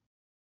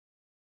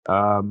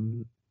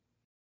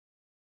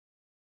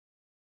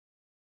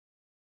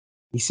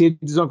 He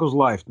saved his uncle's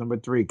life. Number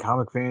 3,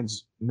 comic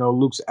fans know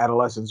Luke's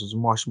adolescence was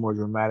much more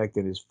dramatic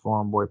than his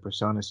farm boy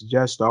persona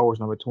suggests. Star Wars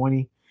number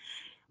 20,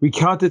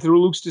 recounted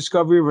through Luke's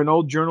discovery of an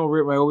old journal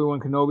written by Obi-Wan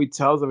Kenobi,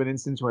 tells of an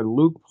instance where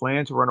Luke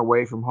planned to run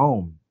away from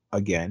home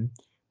again,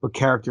 but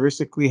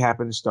characteristically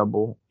happened to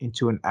stumble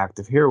into an act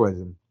of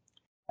heroism.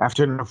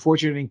 After an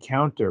unfortunate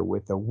encounter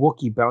with a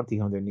Wookiee bounty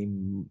hunter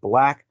named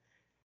Black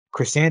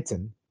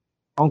Chrysanthemum,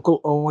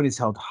 Uncle Owen is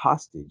held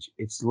hostage.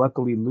 It's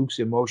luckily Luke's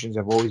emotions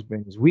have always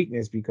been his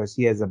weakness because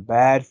he has a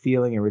bad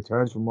feeling and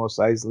returns from Mos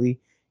Eisley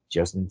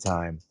just in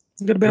time.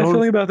 I've got a bad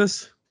feeling about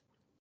this.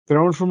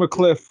 Thrown from a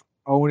cliff,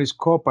 Owen is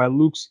caught by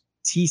Luke's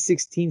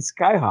T-16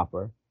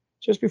 Skyhopper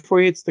just before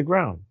he hits the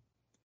ground.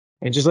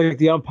 And just like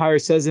the umpire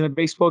says in a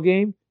baseball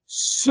game,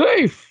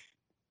 safe!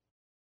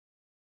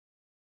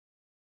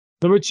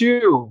 Number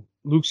 2,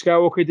 Luke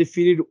Skywalker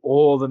defeated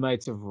all the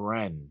Knights of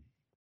Ren.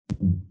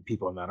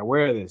 People are not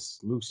aware of this.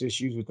 Luke's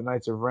issues with the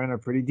Knights of Ren are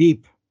pretty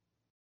deep.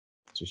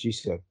 That's what she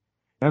said.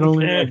 Not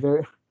only are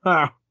there...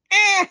 not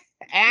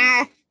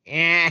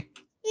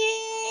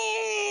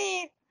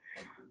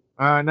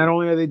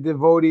only are they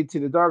devoted to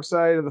the dark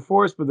side of the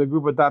Force, but the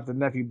group adopted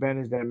nephew Ben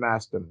as their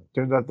master.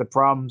 Turns out the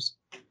problems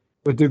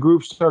with the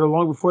group started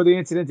long before the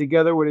incident.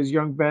 Together with his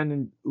young Ben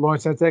and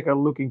Lawrence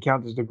Santeca, Luke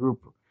encounters the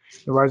group.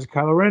 The rise of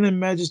Kylo Ren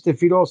and manages to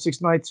defeat all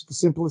 6 knights with the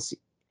simplest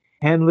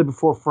handle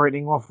before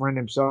frightening off Ren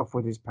himself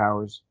with his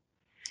powers.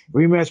 A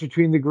rematch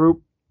between the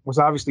group was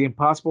obviously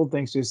impossible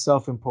thanks to his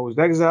self-imposed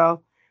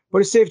exile, but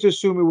it's safe to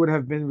assume it would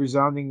have been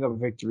resounding of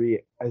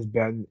victory as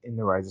Ben in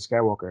The Rise of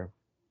Skywalker.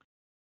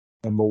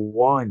 Number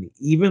 1,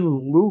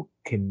 even Luke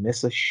can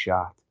miss a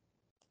shot.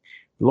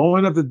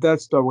 Blowing up the Death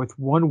Star with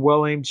one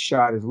well-aimed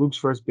shot is Luke's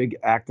first big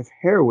act of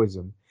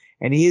heroism,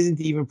 and he isn't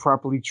even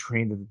properly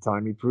trained at the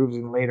time. He proves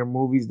in later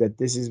movies that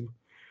this is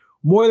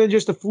more than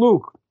just a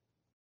fluke.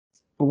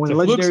 But when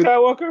Luke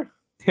Skywalker?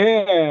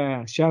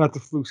 Yeah, shout out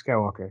to Luke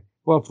Skywalker.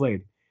 Well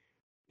played.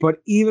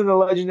 But even the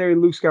legendary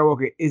Luke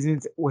Skywalker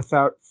isn't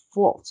without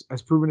faults.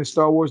 As proven in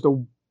Star Wars,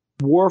 the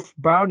Worf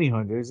bounty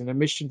hunters, in a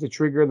mission to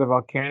trigger the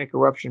volcanic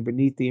eruption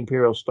beneath the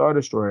Imperial Star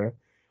Destroyer,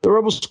 the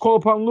rebels call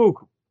upon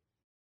Luke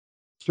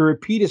to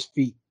repeat his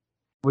feat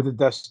with the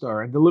Death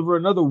Star and deliver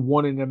another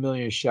 1 in a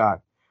million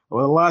shot.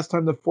 Well, the last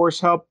time the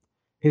Force helped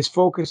his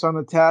focus on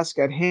the task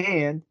at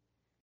hand,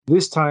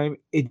 This time,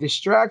 it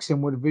distracts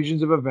him with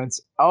visions of events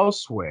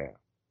elsewhere.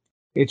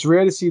 It's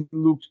rare to see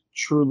Luke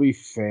truly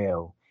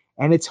fail,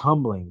 and it's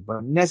humbling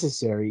but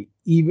necessary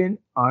even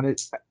on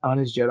his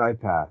Jedi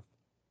path.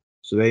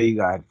 So there you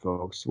got it,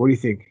 folks. What do you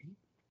think?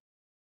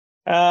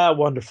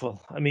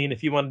 Wonderful. I mean,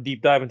 if you want to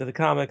deep dive into the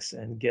comics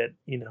and get,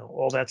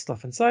 all that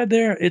stuff inside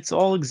there, it's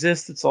all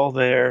exists. It's all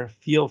there.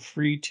 Feel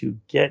free to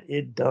get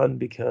it done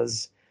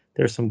because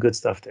there's some good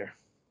stuff there.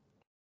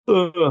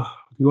 You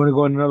want to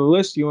go on another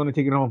list? You want to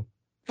take it home?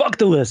 Fuck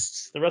the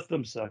lists. The rest of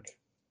them suck.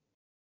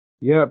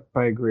 Yep,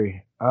 I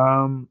agree.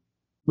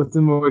 What's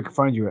the more we can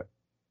find you at?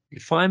 You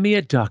can find me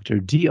at Dr.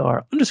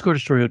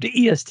 Dr_Destorio,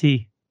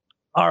 DESTRROO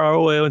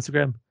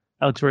Instagram,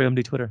 Alex Roy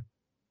MD Twitter,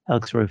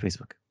 Alex Roy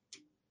Facebook.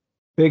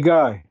 Big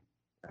guy,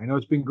 I know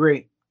it's been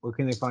great. Where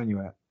can they find you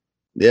at?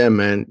 Yeah,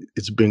 man,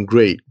 it's been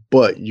great.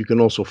 But you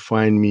can also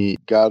find me,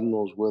 God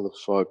knows where the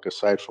fuck,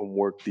 aside from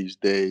work these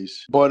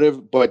days.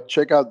 But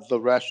check out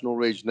the Rational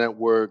Rage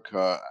Network.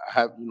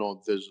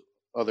 There's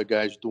other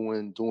guys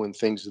doing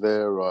things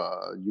there.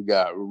 You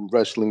got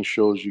wrestling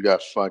shows. You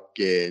got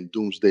fucking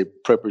Doomsday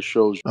Prepper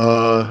shows.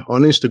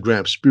 On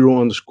Instagram,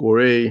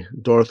 Spiro_A,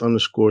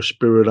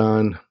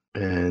 Darth_Spiridon,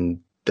 and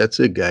that's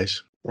it,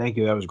 guys. Thank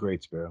you. That was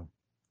great, Spiro.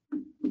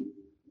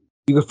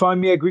 You can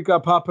find me at Greek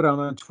God Papadon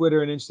on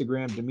Twitter and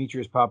Instagram,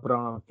 Demetrius Papadon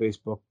on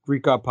Facebook.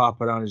 Greek God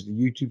Papadon is the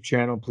YouTube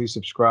channel. Please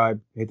subscribe,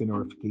 hit the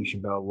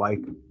notification bell,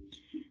 like.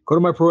 Go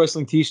to my Pro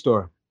Wrestling Tee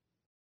store,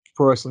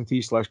 Pro Wrestling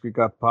Tee/Greek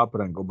God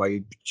Papadon. Go buy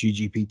your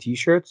GGP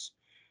t-shirts.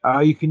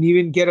 You can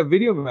even get a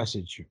video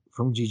message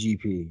from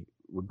GGP,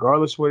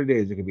 regardless what it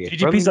is. It could be a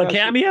GGP's on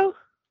Cameo?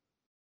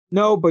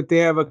 No, but they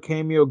have a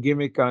Cameo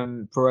gimmick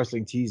on Pro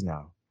Wrestling Tees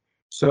now.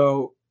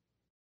 So,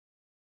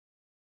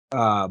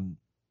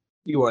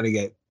 you want to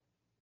get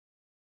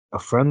a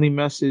friendly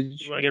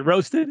message. You want to get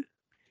roasted?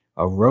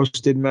 A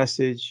roasted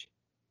message.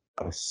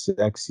 A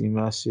sexy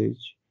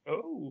message.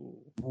 Oh.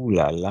 Ooh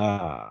la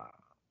la.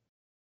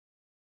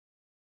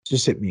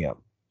 Just hit me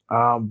up.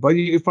 But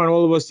you can find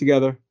all of us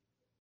together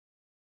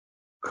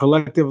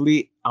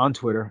collectively on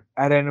Twitter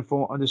at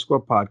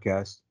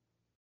NFO_podcast.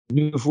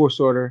 New Force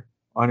Order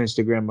on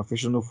Instagram.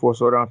 Official New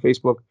Force Order on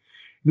Facebook.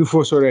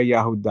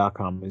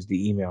 NewForceOrder@yahoo.com is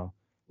the email.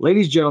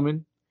 Ladies and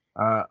gentlemen,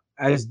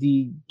 as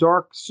the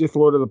Dark Sith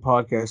Lord of the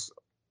podcast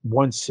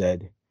once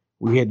said,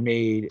 we had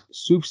made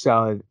soup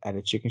salad out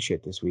of chicken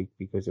shit this week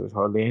because there was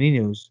hardly any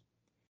news.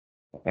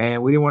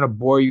 And we didn't want to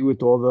bore you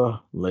with all the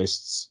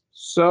lists.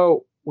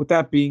 So, with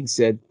that being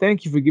said,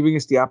 thank you for giving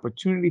us the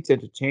opportunity to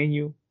entertain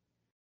you,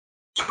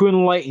 to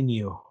enlighten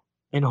you.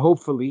 And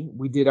hopefully,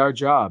 we did our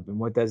job. And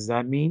what does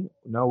that mean?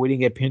 No, we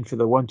didn't get pinned for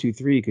the 1, 2,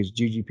 3 because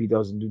GGP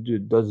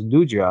doesn't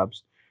do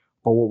jobs.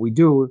 But what we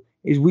do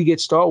is we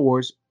get Star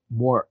Wars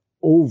more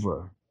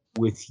over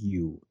with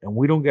you. And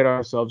we don't get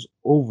ourselves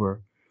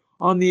over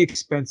on the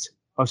expense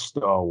of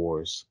Star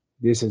Wars.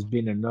 This has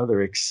been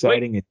another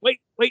exciting... Wait.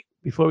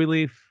 Before we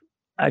leave,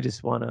 I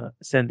just want to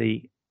send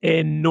an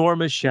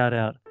enormous shout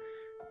out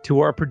to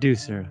our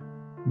producer,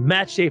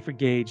 Matt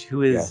Schaefer-Gage,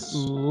 who is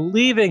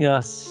leaving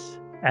us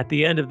at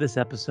the end of this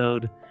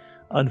episode.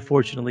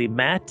 Unfortunately,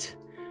 Matt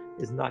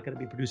is not going to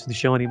be producing the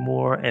show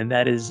anymore, and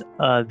that is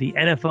the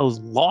NFO's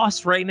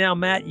loss right now.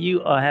 Matt,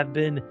 you have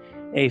been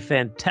a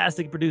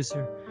fantastic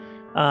producer.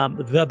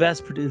 The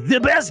best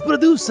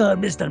producer,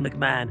 Mr.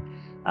 McMahon,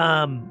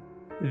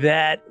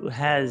 that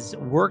has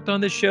worked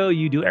on the show.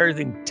 You do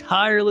everything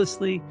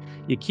tirelessly.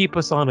 You keep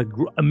us on an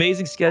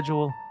amazing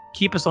schedule,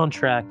 keep us on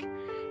track,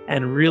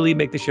 and really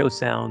make the show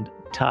sound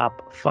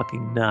top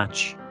fucking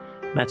notch.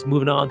 Matt's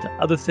moving on to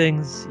other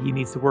things. He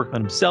needs to work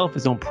on himself,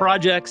 his own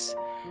projects,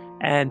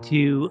 and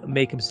to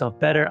make himself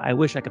better. I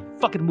wish I could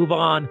fucking move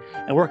on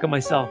and work on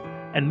myself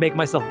and make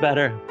myself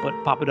better, but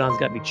Papa Don's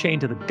got me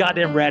chained to the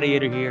goddamn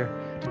radiator here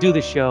to do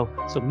this show.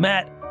 So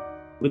Matt,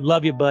 we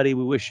love you, buddy.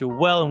 We wish you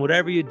well in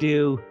whatever you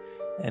do.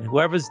 And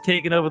whoever's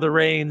taking over the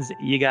reins,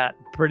 you got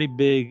pretty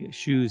big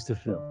shoes to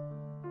fill.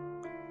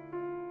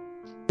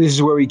 This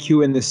is where we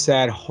cue in the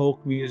sad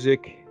Hulk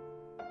music.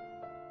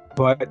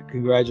 But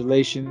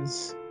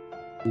congratulations.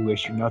 We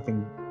wish you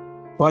nothing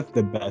but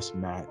the best,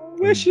 Matt.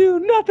 Wish you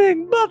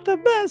nothing but the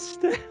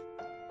best.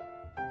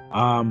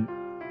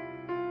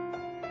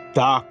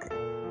 Doc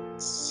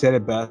said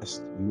it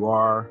best. You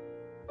are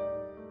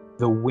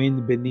the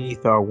wind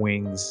beneath our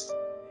wings.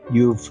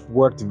 You've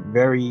worked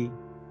very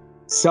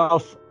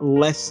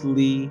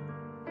selflessly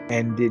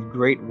and did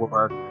great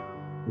work.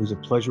 It was a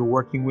pleasure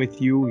working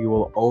with you. You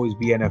will always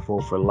be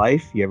NFO for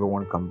life. If you ever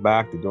want to come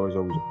back, the door is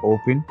always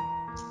open.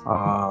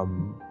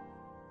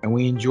 And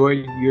we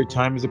enjoyed your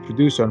time as a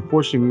producer.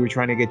 Unfortunately, we were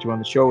trying to get you on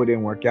the show. It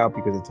didn't work out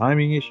because of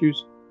timing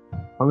issues.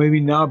 Or maybe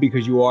now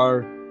because you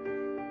are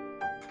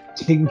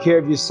taking care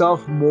of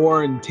yourself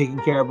more and taking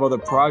care of other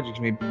projects.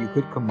 Maybe you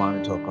could come on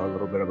and talk a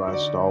little bit about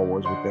Star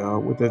Wars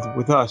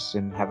with us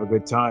and have a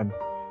good time.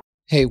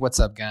 Hey, what's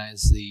up,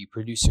 guys? The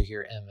producer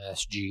here,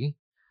 MSG.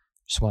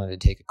 Just wanted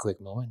to take a quick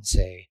moment and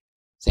say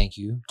thank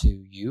you to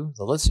you,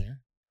 the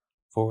listener,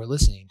 for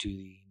listening to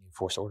the New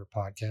Force Order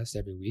podcast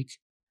every week.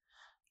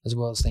 As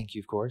well as thank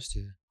you, of course,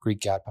 to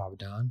Greek God Papa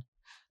Don,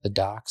 the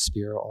doc,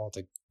 Spiro, all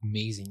the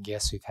amazing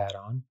guests we've had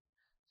on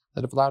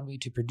that have allowed me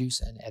to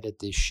produce and edit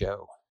this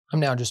show. I'm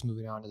now just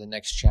moving on to the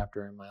next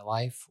chapter in my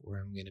life where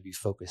I'm going to be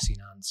focusing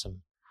on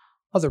some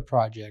other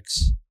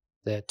projects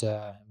that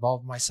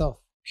involve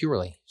myself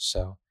purely.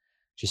 So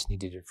just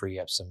needed to free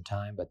up some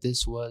time. But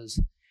this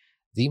was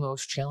the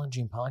most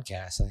challenging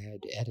podcast I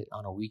had to edit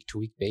on a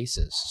week-to-week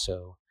basis.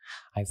 So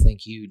I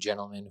thank you,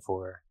 gentlemen,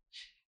 for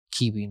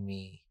keeping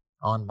me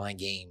on my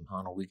game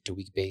on a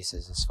week-to-week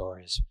basis as far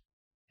as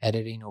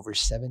editing over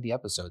 70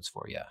 episodes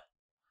for you.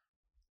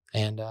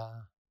 And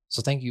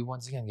so thank you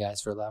once again,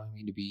 guys, for allowing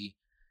me to be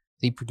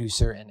the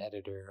producer and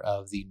editor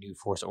of the New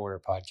Force Order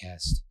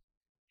podcast.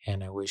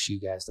 And I wish you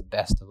guys the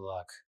best of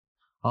luck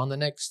on the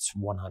next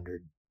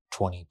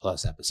 120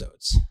 plus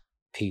episodes.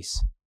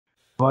 Peace.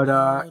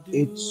 But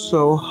it's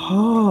so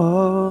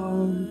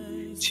hard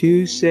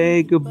to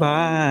say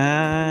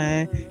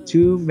goodbye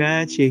to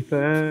Matt Schaefer.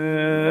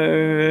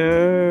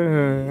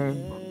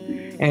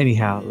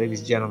 Anyhow, ladies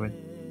and gentlemen,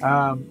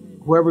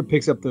 whoever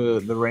picks up the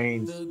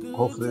reins,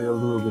 hopefully they'll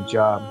do a good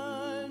job.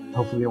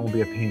 Hopefully it won't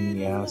be a pain in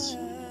the ass.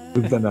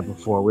 We've done that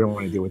before. We don't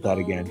want to deal with that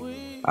again.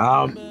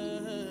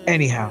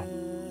 Anyhow,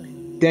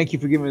 thank you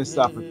for giving us this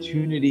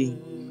opportunity.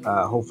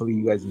 Hopefully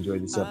you guys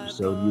enjoyed this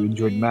episode. You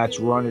enjoyed Matt's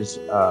run as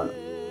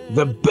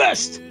the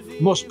best,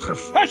 most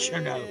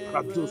professional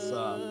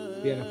producer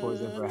the NFL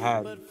has ever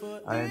had.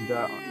 And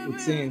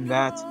with saying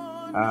that,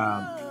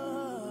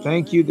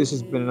 thank you. This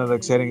has been another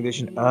exciting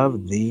edition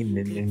of the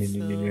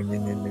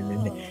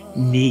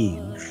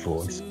New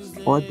Force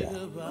Order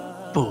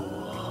for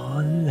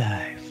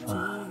Life.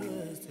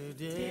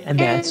 And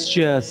that's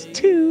just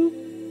too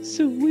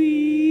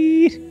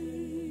sweet.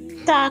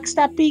 Doc,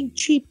 stop being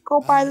cheap.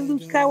 Go buy the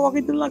Luke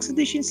Skywalker Deluxe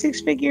Edition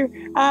 6-figure,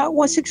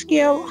 1/6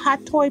 scale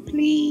hot toy,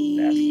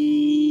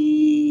 please.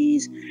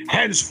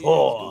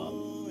 Henceforth,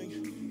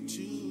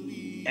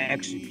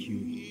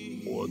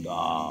 execute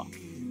order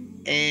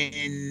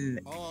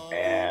NFO.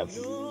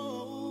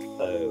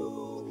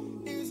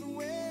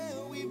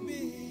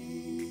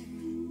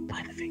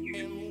 Buy the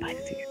figure. Buy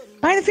the figure.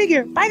 Buy the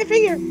figure. Buy the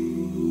figure.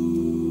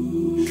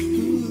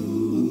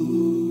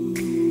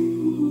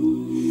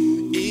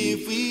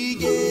 If we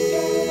get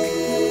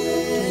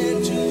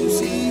to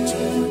see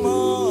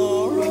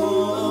tomorrow,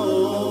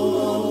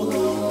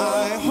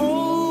 I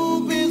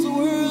hope it's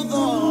worth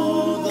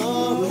all the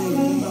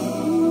wait.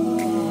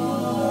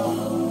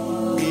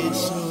 It's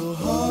so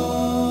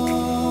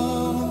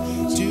hard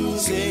to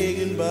say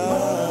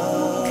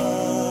goodbye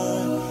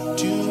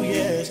to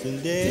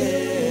yesterday.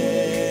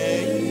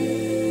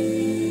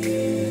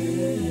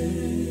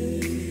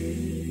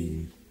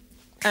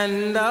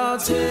 And I'll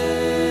take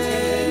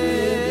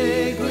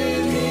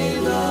with me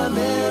the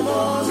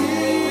memories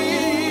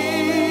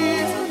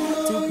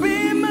to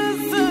be my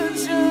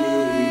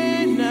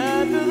sunshine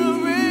after the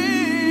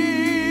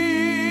rain.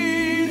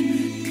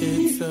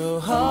 It's so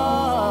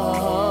hard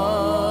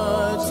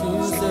to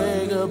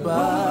say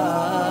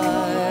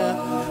goodbye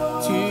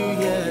to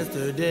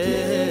yesterday.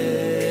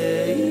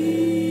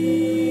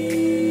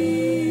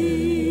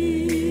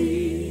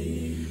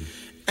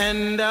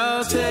 And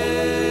I'll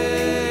take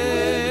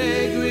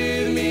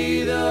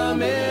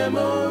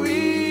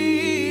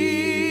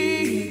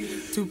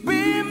to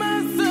be my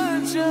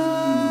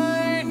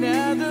sunshine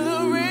after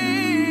the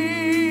rain.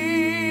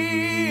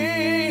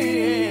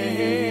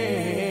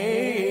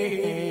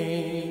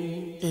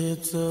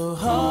 It's so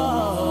hard.